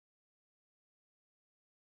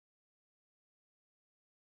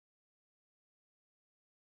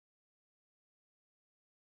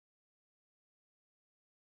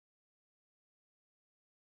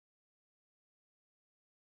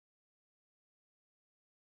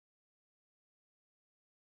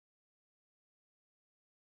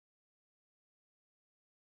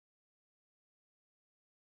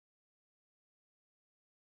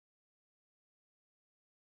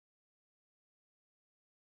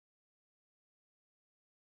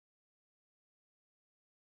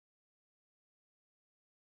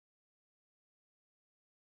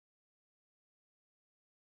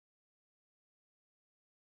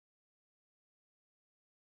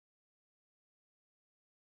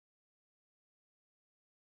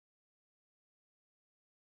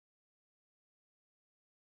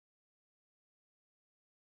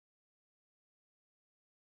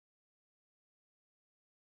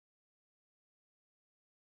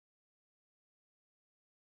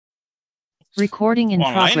Recording in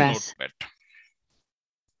online progress. notepad.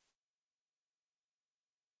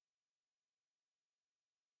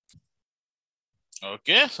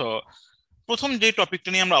 Okay, so প্রথম যে টপিকটা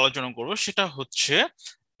নিয়ে আমরা আলোচনা করব সেটা হচ্ছে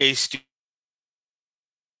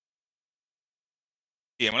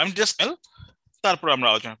HTML, তারপর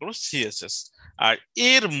আমরা আলোচনা করব CSS। আর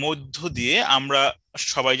এর মধ্য দিয়ে আমরা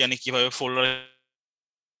সবাই জানি কিভাবে ফোল্ডার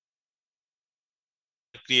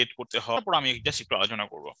ক্রিয়েট করতে হয়, তারপর আমি জাস্ট একটু আলোচনা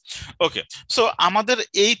করব। ওকে, সো আমাদের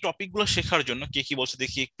এই টপিকগুলো শেখার জন্য কে কি বলছে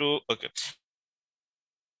দেখি একটু। ওকে,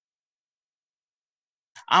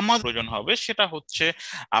 আমার প্রয়োজন হবে সেটা হচ্ছে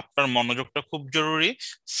আপনার মনোযোগটা খুব জরুরি।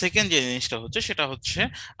 সেকেন্ড যে জিনিসটা হচ্ছে সেটা হচ্ছে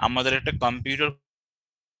আমাদের একটা কম্পিউটার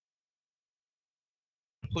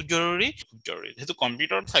খুব জরুরি, যেহেতু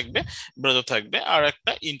কম্পিউটার থাকবে, ব্রাউজার থাকবে, আর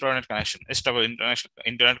একটা internet connection, stable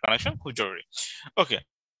internet connection খুব জরুরি। ওকে,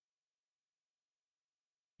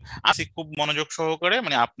 আসি খুব মনোযোগ সহকারে,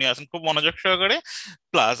 মানে আপনি আছেন খুব মনোযোগ সহকারে,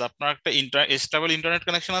 প্লাস আপনার একটা স্টেবল ইন্টারনেট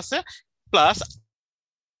কানেকশন আছে, প্লাস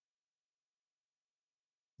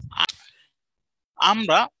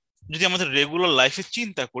আমরা যদি আমাদের রেগুলার লাইফে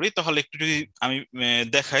চিন্তা করি তাহলে একটু যদি আমি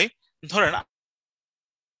দেখাই, ধরেন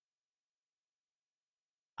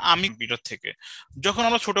আমি কম্পিউটার থেকে যখন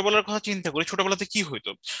আমরা ছোটবেলার কথা চিন্তা করি, ছোটবেলাতে কি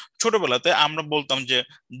হইতো? ছোটবেলাতে আমরা বলতাম যে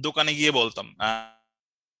দোকানে গিয়ে বলতাম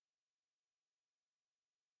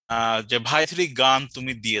যে ভাই 3 গান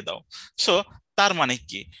তুমি দিয়ে দাও। সো তার মানে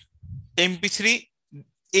কি, MP3,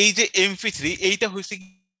 এই যে MP3 এইটা হয়েছে কি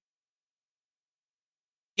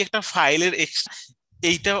একটা ফাইলের এক্সট্রা,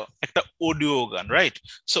 এইটা একটা অডিও গান, রাইট?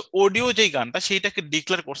 সো অডিও যে গানটা সেইটাকে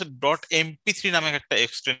ডিক্লেয়ার করছে .mp3 নামে একটা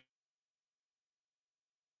এক্সটেনশন।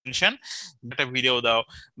 একটা ভিডিও দাও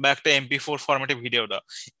বা একটা MP4 ফরম্যাটে ভিডিও দাও,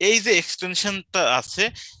 এই যে এক্সটেনশনটা আছে,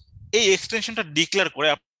 এই এক্সটেনশনটা ডিক্লেয়ার করে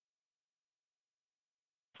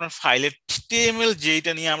আপনার ফাইলের HTML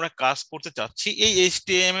যেটা নিয়ে আমরা কাজ করতে চাচ্ছি, এই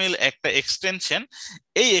HTML একটা এক্সটেনশন,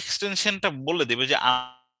 এই এক্সটেনশনটা বলে দেবে যে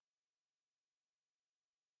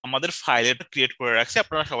আমাদের ফাইল ক্রিয়েট করে রাখছে,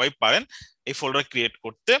 আপনারা সবাই পারেন এই ফোল্ডার ক্রিয়েট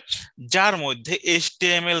করতে, যার মধ্যে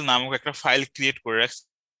HTML নামক একটা ফাইল ক্রিয়েট করে রাখছি,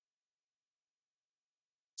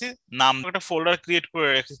 নাম একটা ফোল্ডার ক্রিয়েট করে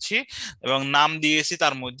রেখেছি এবং নাম দিয়েছি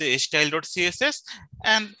তার মধ্যে style.css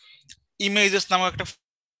এন্ড ইমেজেস নামক একটা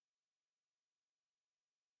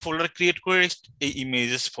ফোল্ডার ক্রিয়েট করে এই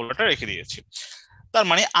ইমেজেস ফোল্ডারটা রেখে দিয়েছি। তার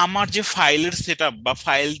মানে আমার যে ফাইলের সেটআপ বা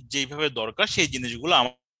ফাইল যেভাবে দরকার সেই জিনিসগুলো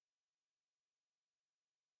আমার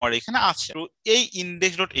এখানে আছে। তো এই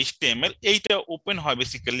index.html এইটা ওপেন হয়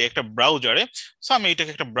বেসিক্যালি একটা ব্রাউজারে। সো আমি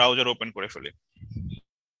এটাকে একটা ব্রাউজার ওপেন করে ফেলি,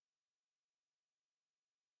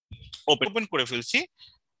 ওপেন করে ফেলছি।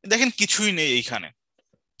 দেখেন কিছুই নেই এইখানে,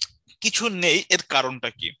 কিছু নেই। এর কারণটা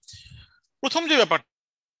কি? প্রথম যে ব্যাপারটা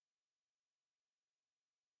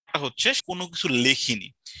হচ্ছে কোনো কিছু লেখিনি,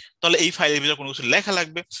 তাহলে এই ফাইলের ভিতরে কোনো কিছু লেখা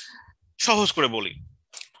লাগবে। সহজ করে বলি,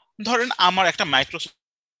 ধরেন আমার একটা মাইক্রোসফট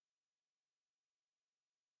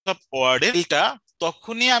ওয়ার্ডের এটা,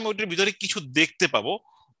 তখনই আমি ওইটার ভিতরে কিছু দেখতে পাবো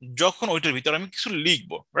যখন ওইটার ভিতরে আমি কিছু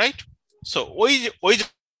লিখবো, রাইট? সো ওই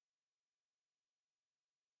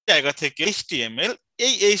জায়গা থেকে HTML,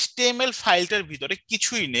 এই HTML ফাইলটার ভিতরে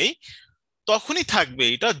কিছুই নেই, তখনই থাকবে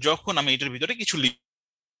এটা যখন আমি এটার ভিতরে কিছু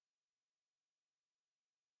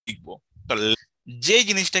লিখবো। তাহলে যে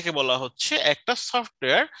জিনিসটাকে বলা হচ্ছে একটা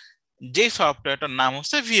সফটওয়্যার, যে সফটওয়্যারটার নাম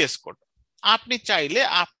হচ্ছে VS কোড। আপনি চাইলে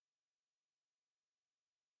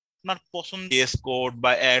আপনার পছন্দ VS কোড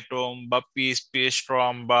বা অ্যাটম বা পিএইচপি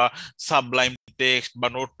স্ট্রম বা সাবলাইম টেক্সট বা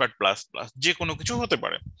নোটপ্যাড প্লাস প্লাস যে কোনো কিছু হতে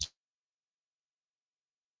পারে।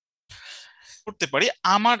 করতে পারি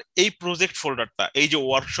আমার এই প্রজেক্ট ফোল্ডারটা, এই যে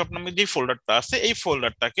ওয়ার্কশপ নামে যে ফোল্ডারটা আছে, এই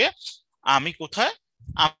ফোল্ডারটাকে আমি কোথায়,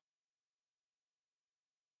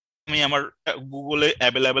 আমি আমার গুগলে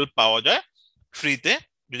অ্যাভেলেবেল পাওয়া যায় ফ্রিতে।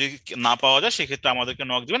 যদি না পাওয়া যায় সেক্ষেত্রে আমাদেরকে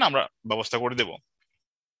নক দিবেন, আমরা ব্যবস্থা করে দেব।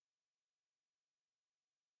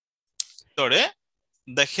 ধরে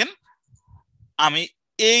দেখেন আমি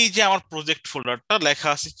এই যে আমার প্রজেক্ট ফোল্ডারটা লেখা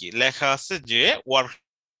আছে, কি লেখা আছে যে ওয়ার্কশপ।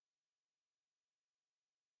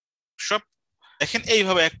 দেখেন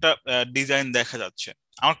এইভাবে একটা ডিজাইন দেখা যাচ্ছে।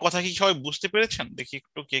 আমার কথা কি সবাই বুঝতে পেরেছেন? দেখি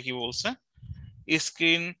একটু কে কি বলছে।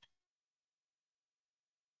 স্ক্রিন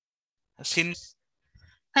সিন,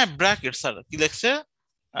 হ্যাঁ ব্র্যাকেট স্যার কি লেখছে?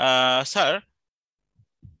 স্যার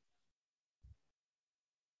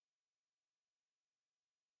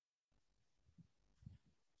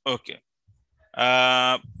ওকে,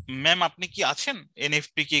 ম্যাম আপনি কি আছেন?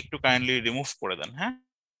 এনএফপি কি একটু কাইন্ডলি রিমুভ করে দেন, হ্যাঁ?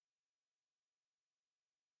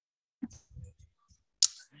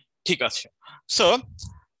 ঠিক আছে। সো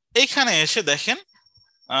এইখানে এসে দেখেন,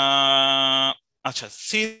 আচ্ছা,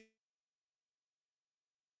 সিন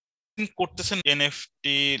করতেছেন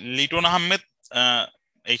এনএফটি লিটন আহমেদ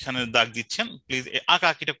এইখানে দাগ দিচ্ছেন, প্লিজ আঁকা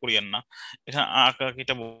আঁকিটা করিয়েন না, এখানে আঁকা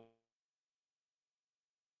আঁকিটা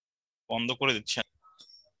বন্ধ করে দিচ্ছেন।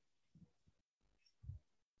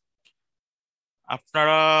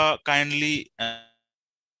 আপনারা কাইন্ডলি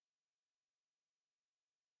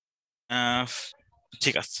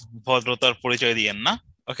ঠিক আছে, ভদ্রতার পরিচয় দিয়েন না।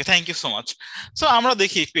 ওকে, thank you so much. So আমরা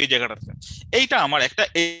দেখি একটু এই জায়গাটাতে, এইটা আমার একটা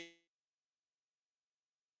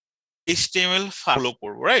এইচটিএমএল ফলো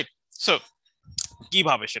করবো, রাইট? সো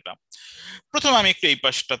কিভাবে সেটা, প্রথমে আমি একটু এই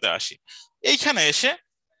পাশটাতে আসি। এইখানে এসে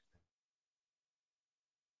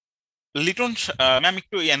লিটন ম্যাম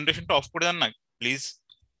একটু এই অ্যানিমেশনটা অফ করে দেন না প্লিজ।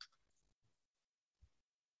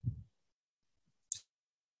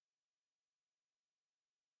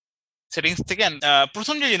 সেটিংস থেকে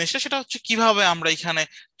প্রথম যে জিনিসটা সেটা হচ্ছে কিভাবে আমরা এখানে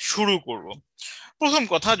শুরু করব। প্রথম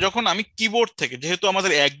কথা, যখন আমি কিবোর্ড থেকে, যেহেতু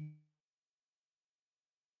আমাদের একদিনের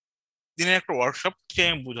একটা ওয়ার্কশপ,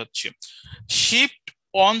 আমি বুঝাচ্ছি, শিফট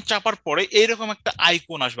অন চাপার পরে এইরকম একটা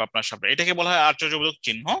আইকন আসবে আপনার সামনে, এটাকে বলা হয় আশ্চর্যবোধক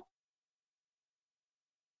চিহ্ন।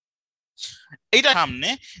 এইটা সামনে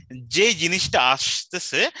যে জিনিসটা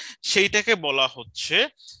আসতেছে সেইটাকে বলা হচ্ছে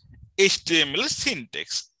HTML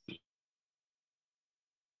syntax.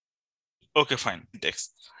 Okay fine, text.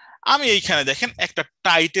 আমি এইখানে দেখেন একটা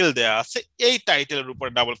টাইটেল দেয়া আছে, এই টাইটেলের উপর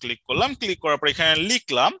ডাবল ক্লিক করলাম, ক্লিক করার পর এখানে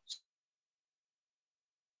লিখলাম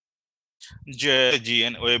যে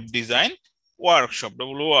GN web design workshop,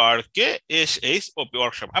 WRKSHOP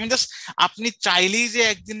workshop. আমি জাস্ট, আপনি চাইলেই যে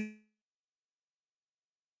একদিন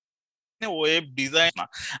ওয়েব ডিজাইন না,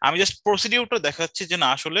 আমি জাস্ট প্রসিডিউরটা দেখাচ্ছি যে না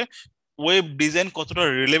আসলে ওয়েব ডিজাইন কতটা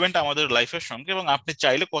রিলেভেন্ট আমাদের লাইফের সঙ্গে, এবং আপনি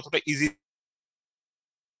চাইলে কতটা ইজি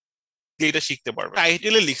এটা শিখতে পারবে।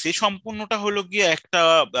 টাইটেলে লিখছি সম্পূর্ণটা হলো গিয়ে একটা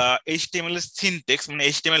এইচটিএমএল এর সিনট্যাক্স, মানে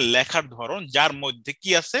এইচটিএমএল লেখার ধরন, যার মধ্যে কি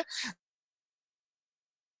আছে,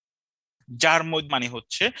 যার মধ্যে মানে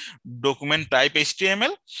হচ্ছে ডকুমেন্ট টাইপ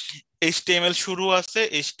এইচটিএমএল, এইচটিএমএল শুরু আছে,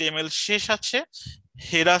 এইচটিএমএল শেষ আছে,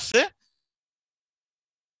 হেড আছে,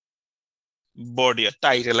 বডি,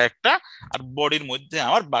 টাইটেল একটা, আর বডির মধ্যে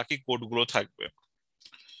আমার বাকি কোড গুলো থাকবে।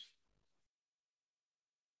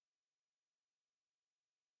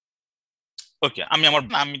 ওকে,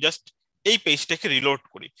 আমি জাস্ট এই পেজটাকে রিলোড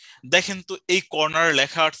করি, দেখেন তো এই কর্নারে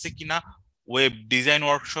লেখা আছে কিনা ওয়েব ডিজাইন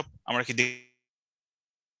ওয়ার্কশপ, আমরা কি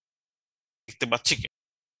দেখতে পাচ্ছি কি?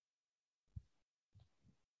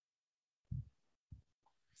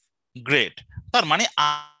 গ্রেট। তার মানে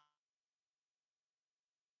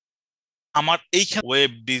আমার এইখানে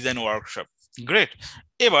ওয়েব ডিজাইন ওয়ার্কশপ। গ্রেট।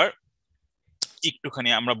 এবার একটুখানি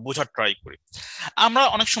আমরা বোঝার ট্রাই করি। আমরা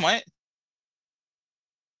অনেক সময়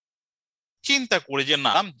চিন্তা করি যে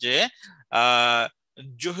নাম যে আহ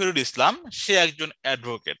জহিরুল ইসলাম, সে একজন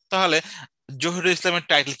অ্যাডভোকেট, তাহলে জহিরুল ইসলামের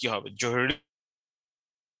টাইটেল কি হবে? জহিরুল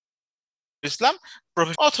ইসলাম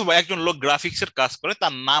প্রফেসর। অথবা একজন লোক গ্রাফিক্স এর কাজ করে,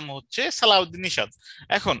 তার নাম হচ্ছে সালাউদ্দিন ইসাদ।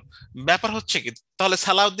 এখন ব্যাপার হচ্ছে কি, তাহলে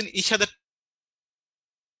সালাউদ্দিন ইসাদের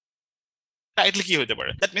টাইটেল কি হতে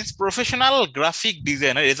পারে? That means professional graphic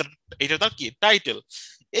designer, এটা তার কি টাইটেল।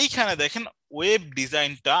 এইখানে দেখেন ওয়েব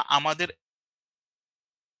ডিজাইনটা আমাদের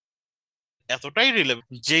এতটাই রিলেভেন্ট,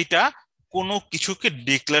 যেটা কোনো কিছুকে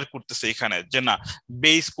ডিক্লেয়ার করতেছে এখানে, যে না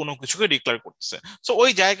বেস কোনো কিছুকে ডিক্লেয়ার করতেছে। তো ওই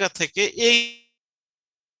জায়গা থেকে এই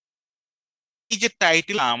এই যে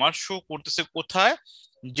টাইটেল আমার শো করতেছে কোথায়,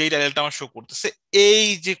 যে টাইটেলটা আমার শো করতেছে এই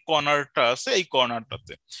যে কর্নারটা আছে, এই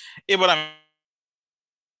কর্নারটাতে। এবার আমি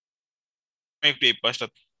একটু এই পাশটা,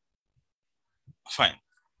 ফাইন।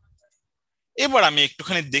 এবার আমি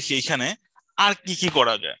একটুখানি দেখি এখানে আর কি কি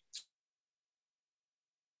করা যায়।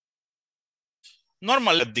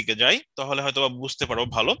 নর্মাল এর দিকে যাই, তাহলে হয়তো বা বুঝতে পারবো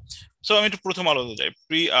ভালো। সো আমি একটু প্রথম আলোতে যাই,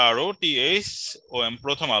 PROTHOM,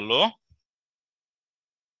 প্রথম আলো।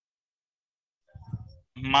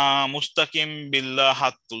 মা মুস্তাকিম বিল্লাহ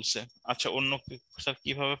হাত তুলছে। আচ্ছা, অন্য স্যার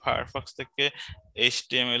কিভাবে ফায়ারফক্স থেকে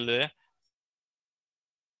এইচটিএমএল এ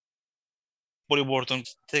পরিবর্তন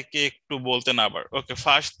থেকে একটু বলতেন আবার। ওকে,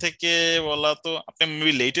 ফার্স্ট থেকে বলা তো আপনি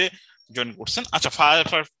মেবি লেটে জয়েন করছেন। আচ্ছা,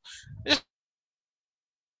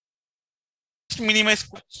 মিনিমাইজ।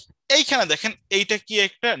 এইখানে দেখেন এইটা কি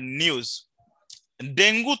একটা নিউজ,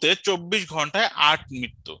 ডেঙ্গুতে 24 ঘন্টায় 8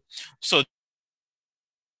 মৃত্যু। সো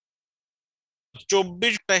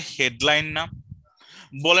 24টা হেডলাইন না,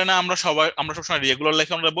 বলে না আমরা সবসময় রেগুলার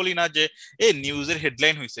লাইফে আমরা বলি না যে এ নিউজের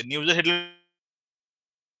হেডলাইন হয়েছে, নিউজের হেডলাইন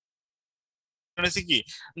হয়েছে কি,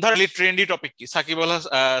 ধর ট্রেন্ডি টপিক কি,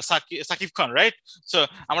 সাকিব খান, রাইট? সো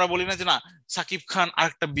আমরা বলি না যে না সাকিব খান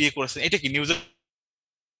আরেকটা বিয়ে করেছেন, এটা কি নিউজের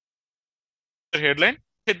হেডলাইন?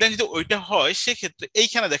 হেডলাইন যদি ওইটা হয়, সেক্ষেত্রে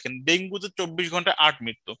এইখানে দেখেন ডেঙ্গুতে 24 ঘন্টায় 8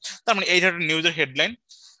 মৃত্যু, তার মানে এইটা নিউজের হেডলাইন।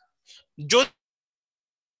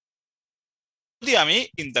 যদি আমি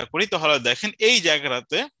চিন্তা করি তাহলে দেখেন এই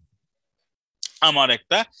জায়গাটাতে আমার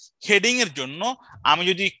একটা হেডিং এর জন্য আমি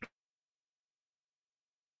যদি একটু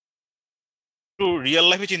রিয়েল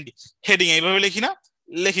লাইফে চিন্তি হেডিং এইভাবে লিখি না,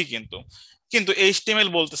 লিখি কিন্তু কিন্তু এইচটিএমএল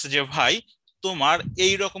বলতেছে যে ভাই তোমার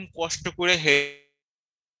এই রকম কষ্ট করে হেডিং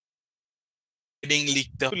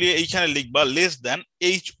লিখতে হলে এইখানে লিখবা লেস দেন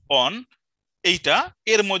এইচ অন, এইটা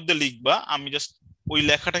এর মধ্যে লিখবা। আমি জাস্ট ওই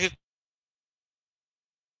লেখাটাকে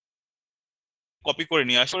কপি করে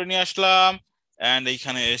নিয়ে আসলাম এন্ড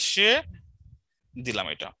এইখানে এসে দিলাম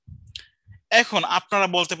এটা। এখন আপনারা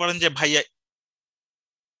বলতে পারেন যে ভাইয়া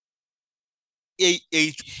এই এই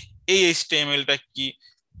এই এইচটিএমএলটা কি,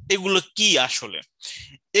 এগুলো কি আসলে?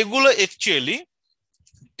 এগুলো অ্যাকচুয়ালি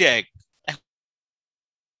ট্যাগ।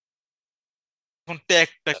 এখন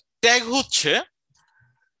ট্যাগটা ট্যাগ হচ্ছে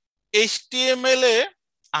এইচটিএমএল এ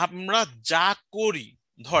আমরা যা করি,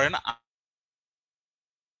 ধরেন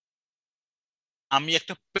আমি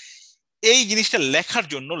একটা এই জিনিসটা লেখার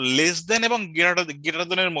জন্য লেস দেন এবং গ্রেটার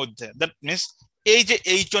দেনের মধ্যে, দ্যাট মিনস এই যে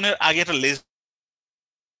এইচ এর আগে একটা লেস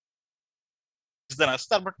দেন আছে,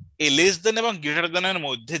 তারপর এই লেস দেন এবং গ্রেটার দেনের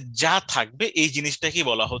মধ্যে যা থাকবে এই জিনিসটাকে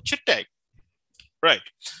বলা হচ্ছে ট্যাগ, রাইট?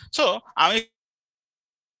 সো আমি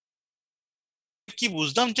কি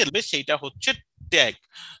বুঝলাম যে সেইটা হচ্ছে ট্যাগ।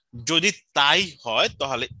 যদি তাই হয়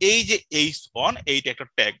তাহলে এই যে এইচ অন এইটা একটা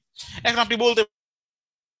ট্যাগ। এখন আপনি বলতে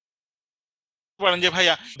পারেন যে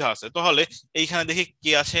ভাইয়া আছে, তাহলে এইখানে দেখি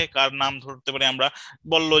কে আছে, কার নাম ধরতে পারি আমরা।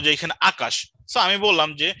 বললো যে এখানে আকাশ, তো আমি বললাম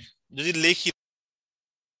যে যদি লিখি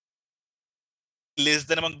লেস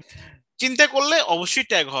দেন এবং চিন্তা করলে অবশ্যই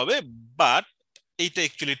ট্যাগ হবে, বাট এইটা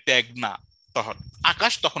অ্যাকচুয়ালি ট্যাগ না। তখন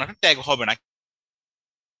আকাশ তখন একটা ট্যাগ হবে না।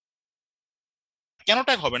 কেন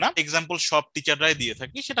ট্যাগ হবে না? এক্সাম্পল সব টিচাররাই দিয়ে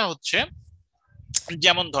থাকি, সেটা হচ্ছে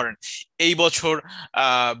যেমন ধরেন এই বছর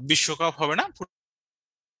বিশ্বকাপ হবে না,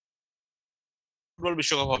 ফুটবল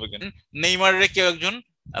বিশ্বকাপ হবে কেন, নেইমারের কেউ একজন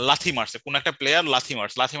লাথি মারছে, কোন একটা প্লেয়ার লাথি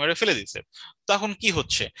মারে ফেলে দিচ্ছে। তখন কি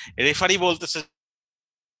হচ্ছে, রেফারি বলতেছে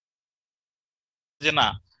যে না,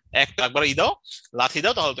 একবার দাও, লাথি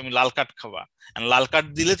দাও, তাহলে তুমি লাল কার্ড খাবা। And লাল কার্ড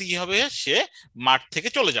দিলে কি হবে, সে মাঠ থেকে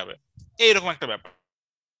চলে যাবে। এইরকম একটা ব্যাপার।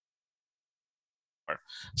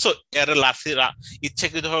 সো এর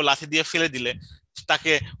ইচ্ছাকৃত ভাবে লাথি দিয়ে ফেলে দিলে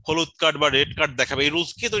তাকে হলুদ কার্ড বা রেড কার্ড দেখাবে। এই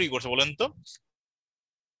রুলস কে তৈরি করছে বলেন তো?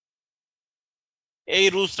 এই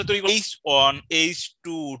রুলসটা তৈরি করে H one, H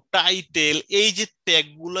two, title, এই যে ট্যাগ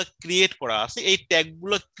গুলো ক্রিয়েট করা আছে, এই ট্যাগ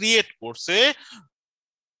গুলো ক্রিয়েট করছে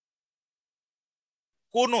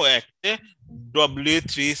কোনো একটা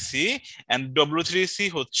W3C। এন্ড W3C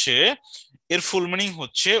হচ্ছে, এর ফুল মিনিং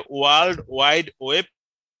হচ্ছে ওয়ার্ল্ড ওয়াইড ওয়েব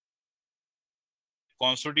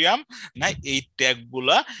কনসোর্টিয়াম। না, এই ট্যাগ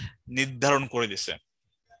গুলা নির্ধারণ করে দিছে।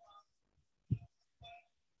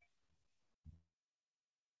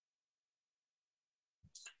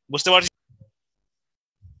 বুঝতে পারছি?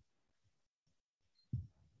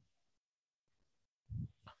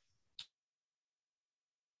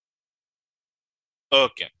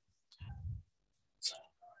 ওকে,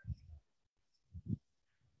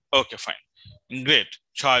 ওকে, ফাইন, গ্রেট,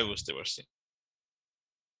 সবাই বুঝতে পারছি।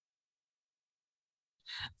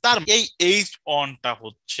 তার এই এইচ অনটা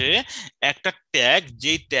হচ্ছে একটা ট্যাগ,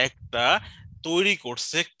 যেই ট্যাগটা তৈরি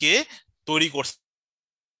করছে কে, তৈরি করছে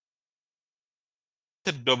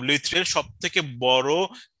W3 এর সব থেকে বড়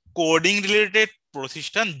কোডিং রিলেটেড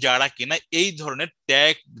প্রতিষ্ঠান, যারা কিনা এই ধরনের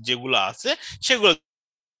ট্যাগ যেগুলো আছে সেগুলো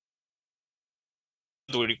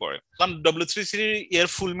তৈরি করে। কারণ W3C এর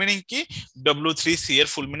ফুল মিনিং কি? W3C এর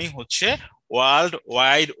ফুল মিনিং হচ্ছে world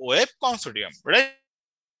wide web consortium, right?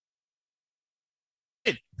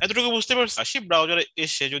 এতটুকু বুঝতে পারছি। আসি ব্রাউজারে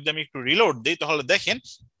এসে যদি আমি একটু রিলোড দিই তাহলে দেখেন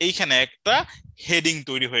এইখানে একটা হেডিং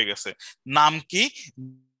তৈরি হয়ে গেছে। নাম কি?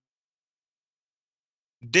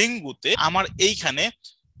 ডেঙ্গুতে। আমার এইখানে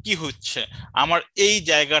কি হচ্ছে, আমার এই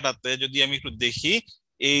জায়গাটাতে যদি আমি একটু দেখি,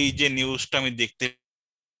 এই যে নিউজটা আমি দেখতে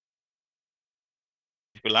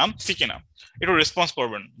পেলাম, ঠিক না? একটু রেসপন্স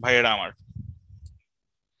করবেন ভাইয়েরা আমার।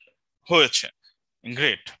 হয়েছে,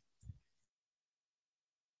 গ্রেট।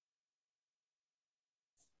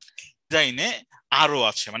 ডিজাইনে আরো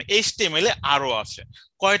আছে, মানে এইচটিএমএল এ আরো আছে।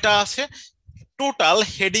 কয়টা আছে? টোটাল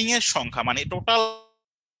হেডিং এর সংখ্যা, মানে টোটাল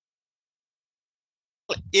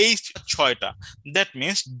এইচ 6টা। দ্যাট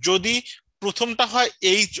মিনস যদি প্রথমটা হয়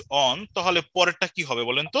এইচ অন, তাহলে পরেরটা কি হবে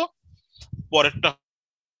বলেন তো? পরেরটা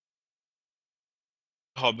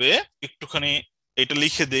হবে, একটুখানি এটা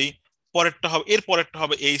লিখে দেই, পরেরটা হবে, এর পরেরটা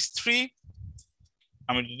হবে H3।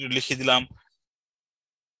 আমি যদি লিখে দিলাম,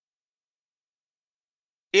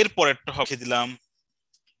 এর পরেরটা লিখে দিলাম,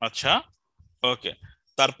 আচ্ছা, ওকে।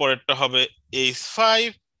 তারপরেরটা হবে H5,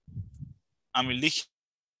 আমি লিখে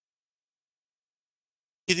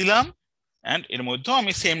দিলাম, এন্ড এর মধ্যেও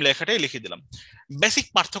আমি সেম লেখাটাই লিখে দিলাম। বেসিক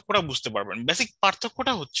পার্থক্যটা বুঝতে পারবেন। বেসিক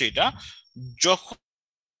পার্থক্যটা হচ্ছে এটা, যখন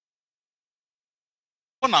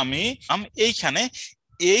আমি এইখানে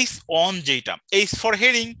এইচ অন যেটা, H for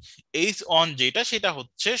heading, H on যেটা সেটা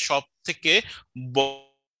হচ্ছে সব থেকে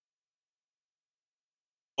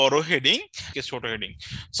বড় হেডিং, ছোট হেডিং।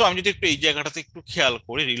 সো আমি যদি একটু এই জায়গাটাতে একটু খেয়াল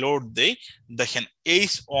করি, রিলোড দেই, দেখেন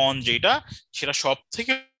এইচ অন যেটা সেটা সব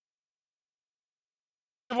থেকে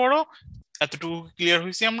বড়। এতটুকু ক্লিয়ার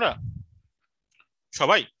হয়েছি আমরা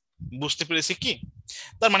সবাই? বুঝতে পেরেছি কি?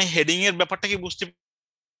 তার মানে হেডিং এর ব্যাপারটা কি বুঝতে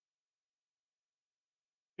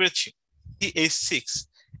পেরেছি? H six,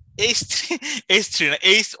 H three, H three না,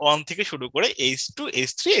 এইচ ওয়ান থেকে শুরু করে H two,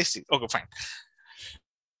 H three, H six. Okay fine.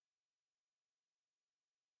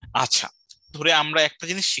 আচ্ছা, ধরে আমরা একটা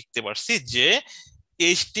জিনিস শিখতে পারছি যে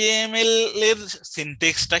এইচটিএমএল এর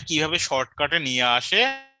সিনটেক্সটা কিভাবে শর্টকাটে নিয়ে আসে,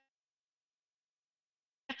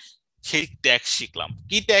 সেই ট্যাগ শিখলাম।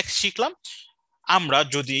 কি ট্যাগ শিখলাম? আমরা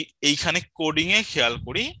যদি এইখানে কোডিং এ খেয়াল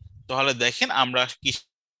করি, তাহলে দেখেন আমরা কি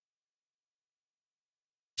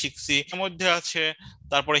শিখছি। এর মধ্যে আছে,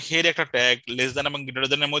 তারপরে হেড একটা ট্যাগ, লেস দ্যান এবং গ্রেটার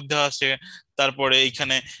দ্যান এর মধ্যে আছে, তারপরে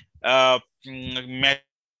এইখানে আহ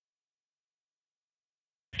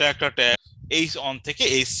এটা একটা ট্যাগ, এইচ অন থেকে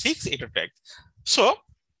এইচ সিক্স এটা ট্যাগ। সো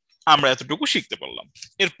আমরা এতটুকু শিখতে পারলাম।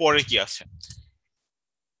 এরপরে কি আছে?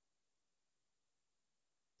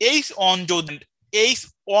 এইচ অন যদি, এইচ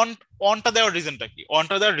অন, অনটা দেওয়ার রিজনটা কি?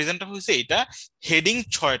 অনটা দেওয়ার রিজনটা হচ্ছে এটা, হেডিং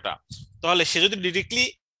 6টা, তাহলে সে যদি ডিরেক্টলি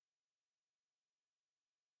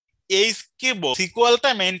এইচ কে সিকুয়ালটা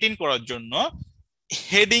মেনটেন করার জন্য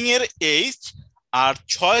হেডিং এর এইচ আর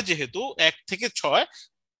 6 যেহেতু 1 থেকে 6,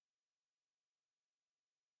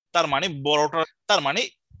 তার মানে বড়টা, তার মানে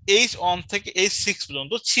এইচ অন থেকে এইচ সিক্স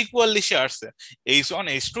পর্যন্ত সিকুয়ালি সে আসছে, H one,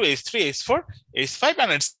 H two, H three, H four, H five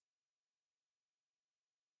and H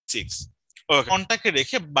six. অনটাকে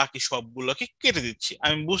রেখে বাকি সবগুলোকে কেটে দিচ্ছি।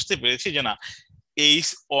 আমি বুঝতে পেরেছি যে না, এইচ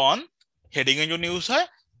অন হেডিং এর জন্য ইউজ হয়,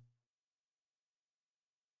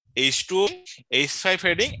 H two, H five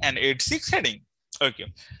heading and H six heading. ওকে,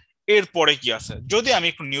 এরপরে কি আছে? যদি আমি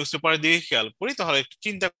একটু নিউজ পেপার দিয়ে খেয়াল করি, তাহলে একটু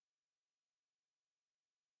চিন্তা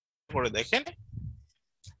করে দেখেন,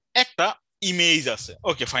 একটা ইমেজ আছে।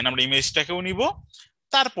 ওকে ফাইন, আমরা ইমেজটাকেও নিব।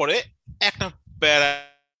 তারপরে একটা প্যারাগ্রাফ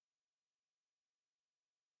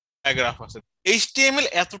আছে। এইচটিএমএল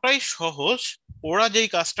এতটাই সহজ, ওরা যেই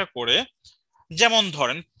কাজটা করে, যেমন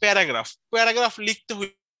ধরেন প্যারাগ্রাফ, প্যারাগ্রাফ লিখতে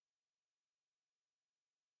হইলে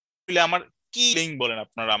আমার কি লিঙ্ক বলেন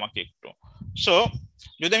আপনারা আমাকে একটু। সো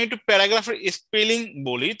যদি আমি একটু প্যারাগ্রাফের স্পেলিং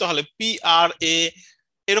বলি, তাহলে PRA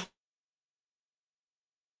এরকম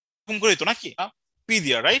করে তো নাকি, পি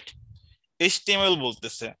দিয়া, রাইট? এইচটিএমএল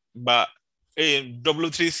বলতেছে বা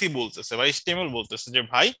W3C বলতেছে বা এইচটিএমএল বলতেছে যে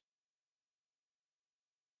ভাই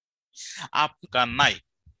আপনার নাই,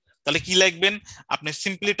 তাহলে কি লিখবেন? আপনি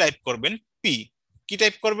সিম্পলি টাইপ করবেন পি। কি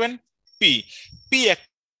টাইপ করবেন? পি। পি একটা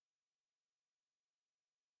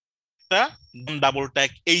ডাবল ট্যাগ,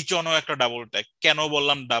 এইচ অনও একটা ডাবল ট্যাগ। কেন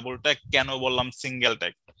বললাম ডাবল ট্যাগ, কেন বললাম সিঙ্গেল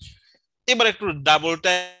ট্যাগ? এবার একটু ডাবল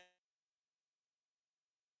ট্যাগ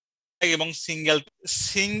এবং সিঙ্গেল,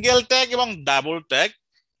 সিঙ্গেল ট্যাগ এবং ডাবল ট্যাগ,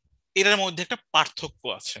 এটার মধ্যে একটা পার্থক্য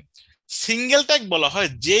আছে। সিঙ্গেল ট্যাগ বলা হয়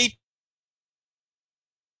যেই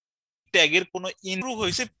ট্যাগের কোনো ইনপ্রুভ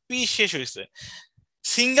হয়েছে, পি শেষ হয়েছে।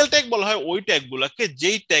 সিঙ্গেল ট্যাগ বলা হয় ওই ট্যাগ গুলাকে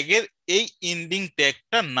যেই ট্যাগের এই এন্ডিং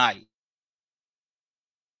ট্যাগটা নাই,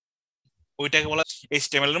 ওইটাকে বলা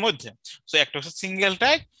এইচটিএমএল এর মধ্যে। তো একটা হচ্ছে সিঙ্গেল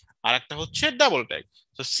ট্যাগ আর একটা হচ্ছে ডাবল ট্যাগ।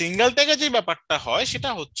 তো সিঙ্গেল ট্যাগে যে ব্যাপারটা হয় সেটা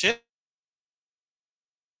হচ্ছে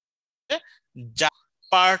যা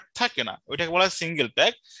পার্ট থাকে না ওইটাকে বলা হয় সিঙ্গেল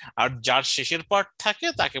ট্যাগ, আর যার শেষের পার্ট থাকে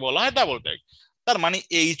তাকে বলা হয় ডাবল ট্যাগ। তার মানে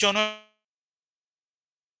এই জন্য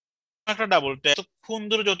একটা ডাবল ট্যাগ, এতক্ষণ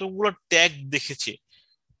ধরে যতগুলো ট্যাগ দেখেছি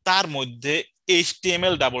তার মধ্যে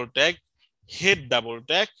HTML double tag, head double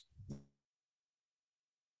tag,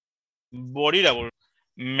 body double,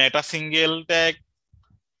 মেটা সিঙ্গেল ট্যাগ,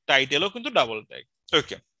 টাইটেলও কিন্তু ডাবল ট্যাগ।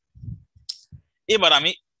 ওকে, এবার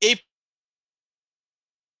আমি এই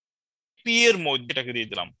পি এর মধ্যে এটাকে দিয়ে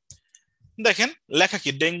দিলাম। দেখেন লেখা কি,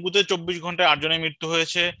 ডেঙ্গুতে 24 ঘন্টায় 8 জনের মৃত্যু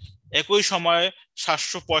হয়েছে, একই সময়ে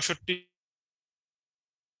 765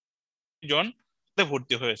 জন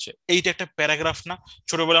ভর্তি হয়েছে। এইটা একটা প্যারাগ্রাফ না?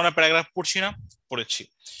 ছোটবেলায় আমরা প্যারাগ্রাফ পড়ছি না? পড়েছি।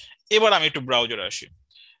 এবার আমি একটু ব্রাউজারে আসি।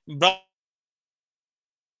 ব্রাউজারে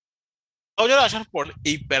আসার পর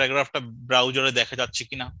এই প্যারাগ্রাফটা ব্রাউজারে দেখা যাচ্ছে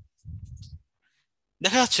কিনা?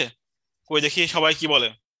 দেখা যাচ্ছে? কই দেখি সবাই কি বলে।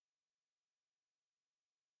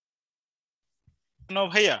 নো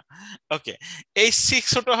ভাইয়া। ওকে, এই সিক্স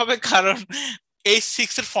ছোট হবে কারণ এই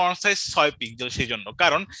সিক্স এর ফন্ট সাইজ 6 পিক্সেল, সেই জন্য।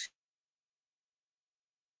 কারণ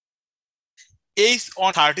এইচ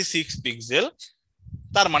অন 36 পিক্সেল,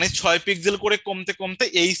 তার মানে 6 পিক্সেল করে কমতে কমতে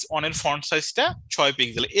এইচ অন এর ফন্ট সাইজটা 6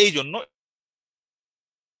 পিক্সেল, এই জন্য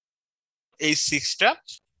এইচ সিক্সটা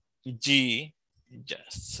জি,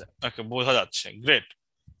 ওকে বোঝা যাচ্ছে, গ্রেট।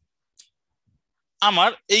 আমার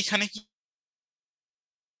এইখানে কি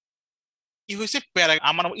কি হয়েছে,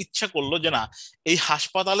 আমার ইচ্ছা করলো যে না, এই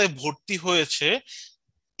হাসপাতালে ভর্তি হয়েছে,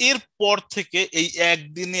 এরপর থেকে এই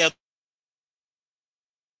একদিনে এত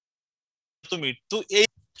মৃত্যু, এই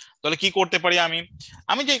তাহলে কি করতে পারি আমি,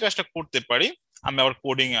 আমি যে কাজটা করতে পারি, আমি আবার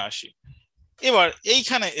কোডিং এ আসি। এবার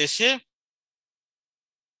এইখানে এসে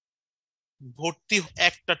ভর্তি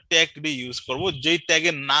একটা ট্যাগ দিয়ে ইউজ করব, যেই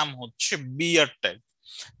ট্যাগের নাম হচ্ছে বিয়ার ট্যাগ।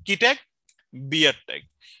 কি ট্যাগ? বিয়ার ট্যাগ।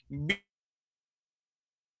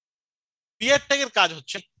 বিয়ার ট্যাগের কাজ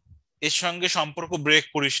হচ্ছে, এর সঙ্গে সম্পর্ক ব্রেক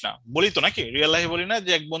করিস না, বলি তো নাকি রিয়েল লাইফে বলি না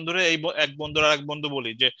যে এক বন্ধুরে এক বন্ধুর আর এক বন্ধু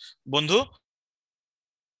বলি যে বন্ধু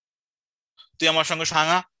তুই আমার সঙ্গে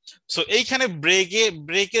সাঙা। সো এইখানে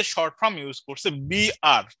ব্রেকের শর্ট ফর্ম ইউজ করছে বি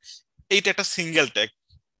আর, এইটা একটা সিঙ্গেল ট্যাগ,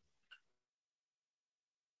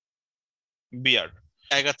 বিয়ার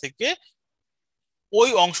জায়গা থেকে ওই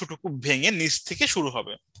অংশটুকু ভেঙে নিচ থেকে শুরু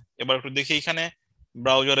হবে। এবার একটু দেখি এখানে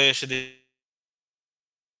ব্রাউজারে এসে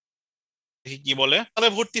দেখি কি বলে, তাহলে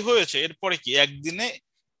ভর্তি হয়েছে, এরপরে কি একদিনে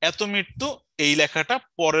এত মৃত্যু, এই লেখাটা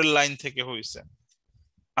পরের লাইন থেকে হয়েছে।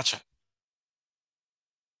 আচ্ছা,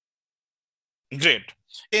 গ্রেট।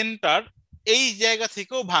 এন্টার এই জায়গা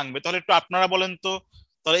থেকেও ভাঙবে, তাহলে একটু আপনারা বলেন তো,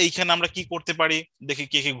 তাহলে এইখানে আমরা কি করতে পারি, দেখি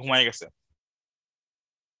কে কে ঘুমায় গেছে।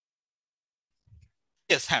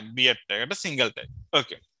 ইয়েস, হ্যাঁ, বিয়ার ট্যাগ একটা সিঙ্গেল ট্যাগ।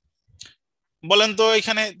 ওকে, বলেন তো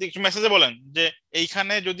এখানে মেসেজে বলেন যে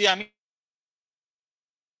এইখানে যদি আমি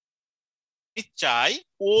চাই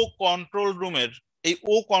ও কন্ট্রোল রুমের, এই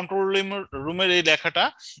ও কন্ট্রোল রুমের এই লেখাটা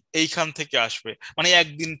এইখান থেকে আসবে, মানে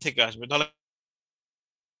একদিন থেকে আসবে, তাহলে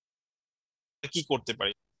কি করতে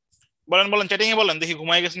পারি? বলেন বলেন, চ্যাটিং এ বলেন, দেখি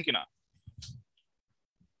ঘুমায় গেছেন কিনা।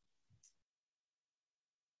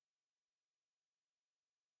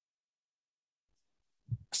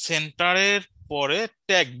 সেন্টারের পরে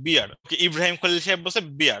ট্যাগ বিয়ার, ওকে, ইব্রাহিম খলিল সাহেব বলছে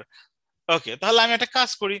বিয়ার। ওকে, তাহলে আমি একটা কাজ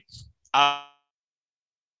করি,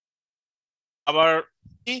 আবার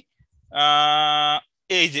কি, আহ,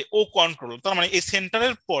 এই যে ও কন্ট্রোল, তার মানে এই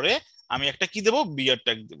সেন্টারের পরে আমি একটা কি দেবো, বিয়ার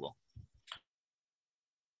ট্যাগ দেবো।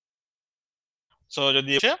 সো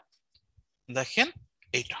যদি দেখেন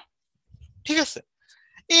এইটা, ঠিক আছে।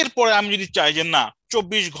 এরপরে আমি যদি চাই যে না,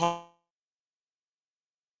 24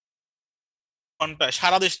 ঘন্টায়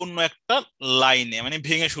সারা দেশ অন্য একটা লাইনে মানে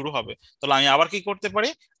ভেঙে শুরু হবে, তাহলে আমি আবার কি করতে পারি,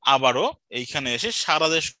 আবারও এইখানে এসে সারা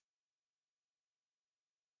দেশ,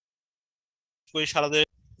 ওই সারা দেশ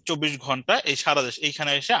 24 ঘন্টা, এই সারা দেশ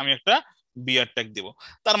এইখানে এসে আমি একটা বিয়ার ট্যাগ দিব।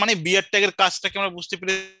 তার মানে বিয়ার ট্যাগের কাজটাকে আমরা বুঝতে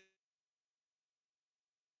পেরেছি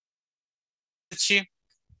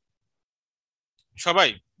সবাই।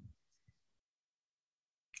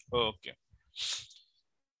 ওকে,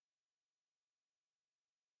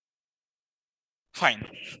 ফাইন।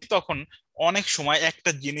 তখন অনেক সময়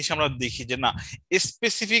একটা জিনিস আমরা দেখি যে না,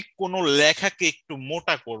 স্পেসিফিক কোনো লেখাকে একটু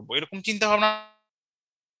মোটা করব, এরকম চিন্তা ভাবনা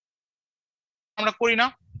আমরা করি না,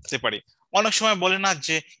 হতে পারি। অনেক সময় বলে না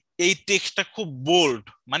যে এই টেক্সটটা খুব বোল্ড,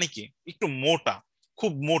 মানে কি একটু মোটা,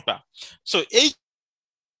 খুব মোটা। সো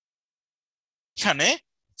এইখানে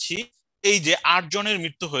এই যে 8 জনের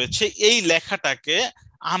মৃত্যু হয়েছে, এই লেখাটাকে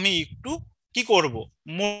আমি একটু কি করব,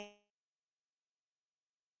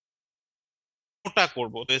 মোটা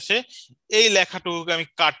করব, তো এসে এই লেখাটুকুকে আমি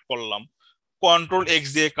কাট করলাম, কন্ট্রোল এক্স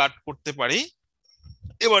দিয়ে কাট করতে পারি।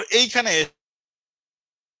 এবার এইখানে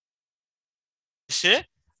এসে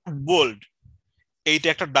বোল্ড, এইটা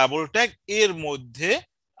একটা ডাবল ট্যাগ, এর মধ্যে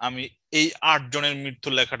আমি এই 8 জনের মৃত্যু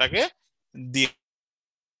লেখাটাকে দিয়ে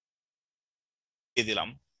দিলাম।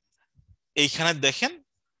 এইখানে দেখেন,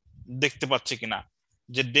 দেখতে পাচ্ছে কিনা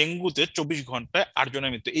যে ডেঙ্গুতে 24 ঘন্টায় 8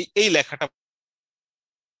 জনের মৃত্যু, এই এই লেখাটা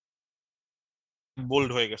বোল্ড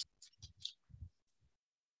হয়ে গেছে,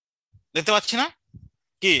 দেখতে পাচ্ছি না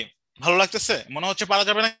কি? ভালো লাগতেছে, মনে হচ্ছে পারা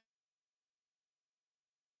যাবে নাকি?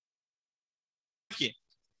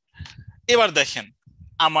 এবার দেখেন,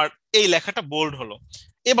 আমার এই লেখাটা বোল্ড হলো।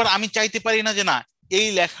 এবার আমি চাইতে পারি না যে না, এই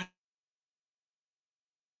লেখাটার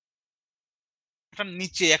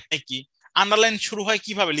নিচে একটা কি আন্ডারলাইন শুরু হয়,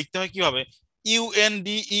 কিভাবে লিখতে হয়, কিভাবে,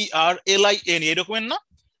 UNDERLIN এরকমের না?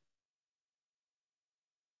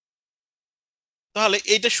 তাহলে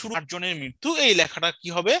এইটা শুরু 8 জনের মৃত্যু, এই লেখাটা কি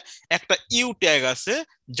হবে, একটা ইউ ট্যাগ আছে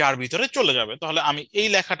যার ভিতরে চলে যাবে। তাহলে আমি এই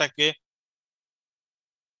লেখাটাকে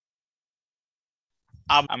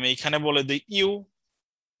আমি এখানে বলে দিই ইউ,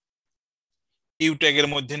 ইউ ট্যাগের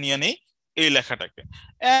মধ্যে নিয়ে নেই এই লেখাটাকে।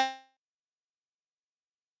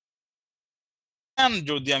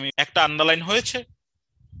 যদি আমি একটা আন্ডারলাইন হয়েছে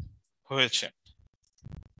হয়েছে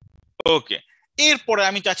ওকে, এরপরে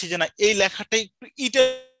আমি চাচ্ছি যে না এই লেখাটা একটু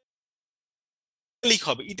ইটালিক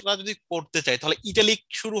হবে। ইটালিক যদি করতে চাই তাহলে ইটালিক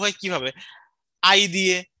শুরু হয় কিভাবে, আই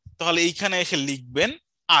দিয়ে। তাহলে এইখানে এসে লিখবেন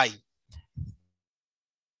আই,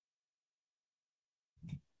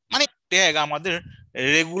 মানে ট্যাগ আমাদের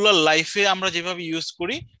রেগুলার লাইফে আমরা যেভাবে ইউজ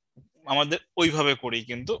করি আমাদের ওইভাবে করেই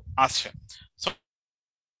কিন্তু আছে। So,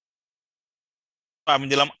 আমি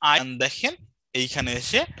দিলাম আই, দেখেন এইখানে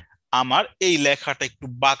এসে আমার এই লেখাটা একটু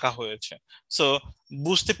বাঁকা হয়েছে। সো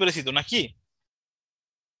বুঝতে পেরেছি তো নাকি?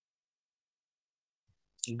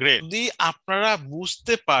 গ্রেট। যদি আপনারা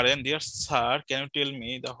বুঝতে পারেন, dear sir can you tell me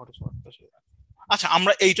the what is. আচ্ছা,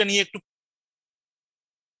 আমরা এইটা নিয়ে একটু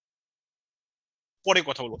পরে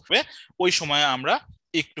কথা বলবো, ওই সময় আমরা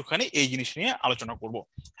একটুখানি এই জিনিস নিয়ে আলোচনা করব।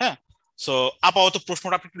 হ্যাঁ, সো আপাতত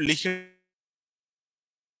প্রশ্নটা আপনি একটু লিখে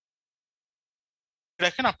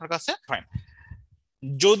রাখেন আপনার কাছে, ফাইন।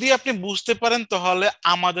 যদি আপনি বুঝতে পারেন তাহলে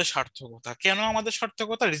আমাদের সার্থকতা। কেন আমাদের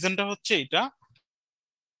সার্থকতা? রিজনটা হচ্ছে এটা,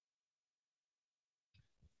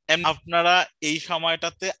 আপনারা এই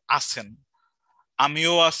সময়টাতে আছেন,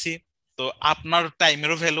 আমিও আছি, তো আপনার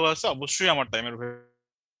টাইমেরও ভ্যালু আছে, অবশ্যই আমার টাইমের ভ্যালু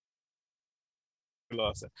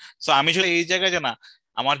আছে। তো আমি যদি এই জায়গায় যে না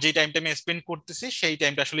আমার যে টাইমটা আমি স্পেন্ড করতেছি সেই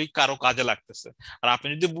টাইমটা আসলে কারো কাজে লাগতেছে, আর আপনি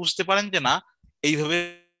যদি বুঝতে পারেন যে না এইভাবে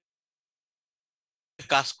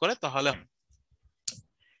কাজ করে, তাহলে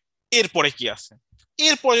এরপরে কি আছে।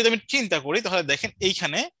 এরপরে যদি আমি চিন্তা করি তাহলে দেখেন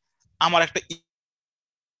এইখানে আমার একটা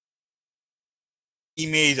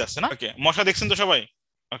ইমেজ আছে না। ওকে, মশা দেখছেন তো সবাই?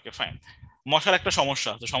 Okay fine. মশার একটা সমস্যা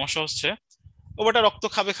আছে, সমস্যা হচ্ছে ও বেটা রক্ত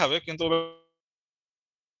খাবে খাবে কিন্তু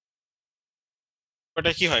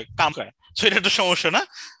ওটা কি হয়, কাম খায়। তো এটা একটা সমস্যা না?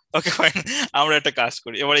 ওকে ফাইন, আমরা একটা কাজ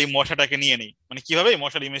করি, এবার এই মশাটাকে নিয়ে নিই, মানে কিভাবে এই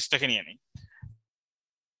মশার ইমেজটাকে নিয়ে নিই।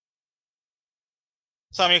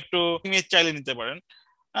 তো আমি একটু ইমেজ চাইলে নিতে পারেন।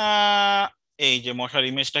 আহ এই যে মশার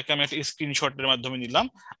ইমেজটাকে আমি একটা স্ক্রিনশটের মাধ্যমে নিলাম,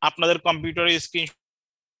 আপনাদের কম্পিউটারে স্ক্রিনশটের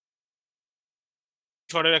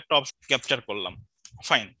একটা অপশন ক্যাপচার করলাম,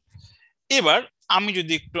 ফাইন। এবার আমি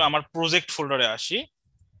যদি একটু আমার প্রজেক্ট ফোল্ডারে আসি,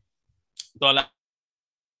 তাহলে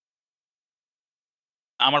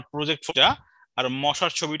আমার প্রজেক্ট ফোল্ডার আর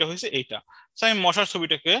মশার ছবিটা হয়েছে এইটা। তো আমি মশার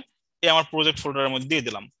ছবিটাকে এই আমার প্রজেক্ট ফোল্ডারের মধ্যে দিয়ে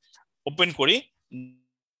দিলাম, ওপেন করি।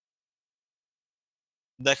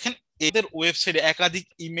 দেখেন এদের ওয়েবসাইটে একাধিক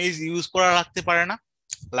ইমেজ ইউজ করা লাগতে পারে না?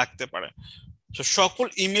 লাগতে পারে। তো সকল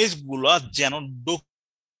ইমেজ গুলা যেন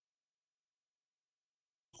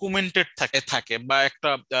ডকুমেন্টেড থাকে থাকে বা একটা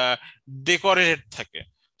ডেকোরেটেড থাকে।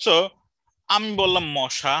 সো আমি বললাম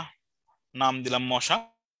মশা, নাম দিলাম মশা,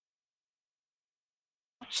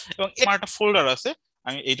 এবং আমার একটা ফোল্ডার আছে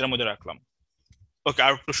আমি এইটার মধ্যে রাখলাম। ওকে,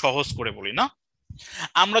 আর একটু সহজ করে বলি না,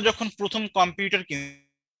 আমরা যখন প্রথম কম্পিউটার কিনছি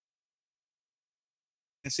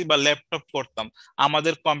বা ল্যাপটপ করতাম,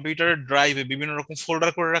 আমাদের কম্পিউটারের ড্রাইভে বিভিন্ন রকম ফোল্ডার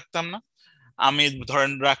করে রাখতাম না? আমি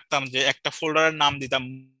ধরেন রাখতাম যে একটা ফোল্ডারের নাম দিতাম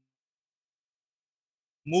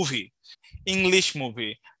movie, English movie,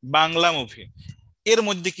 Bangla movie. এর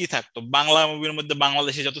মধ্যে কি থাকতো, বাংলা মুভির মধ্যে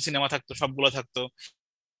বাংলাদেশে যত সিনেমা থাকতো সবগুলো থাকতো,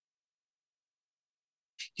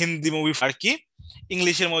 হিন্দি মুভি আর কি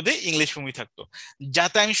ইংলিশের মধ্যে ইংলিশ মুভি থাকতো,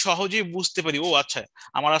 যাতে আমি সহজেই বুঝতে পারি ও আচ্ছা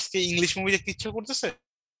আমার আজকে ইংলিশ মুভি দেখতে ইচ্ছে করতেছে,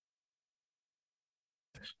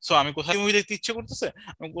 সো আমি কোথায় মুভি দেখতে ইচ্ছে করতেছে,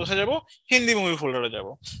 আমি কোথায় যাব, হিন্দি মুভি ফোল্ডারে যাব,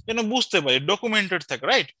 যেন বুঝতে পারি ডকুমেন্টেড থাকে,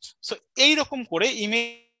 রাইট? সো এইরকম করে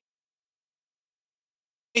ইমেজটাকেও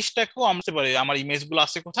আমরা বুঝতে পারি আমার ইমেজ গুলো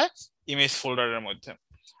আছে কোথায়, ইমেজ ফোল্ডারের মধ্যে।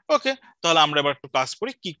 ওকে, তাহলে আমরা এবার একটু কাজ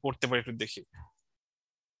করি, কি করতে পারি একটু দেখি।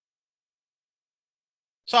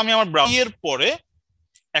 সো আমি আমার ব্রাউজার পরে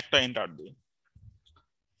একটা এন্টার দিই।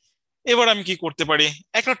 এবার আমি কি করতে পারি,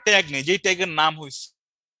 একটা ট্যাগ নেই যেই ট্যাগের নাম হয়েছে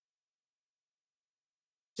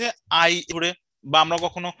আই করে, বা আমরা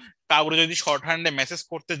কখনো কাউরে যদি শর্ট হ্যান্ডে মেসেজ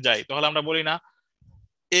করতে যাই তাহলে আমরা বলি না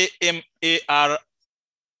AMAR,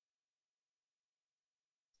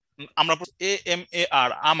 আমরা AMAR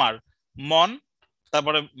আমার মন,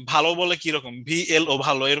 তারপরে ভালো বলে কিরকম VLO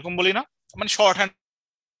ভালো এরকম বলি না, মানে শর্ট হ্যান্ড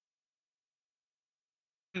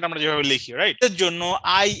আমরা যেভাবে লিখি, রাইট? এর জন্য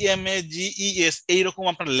IMAGES এইরকম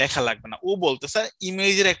আপনার লেখা লাগবে না, ও বলতে স্যার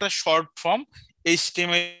ইমেজের একটা শর্ট ফর্ম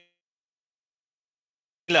HTML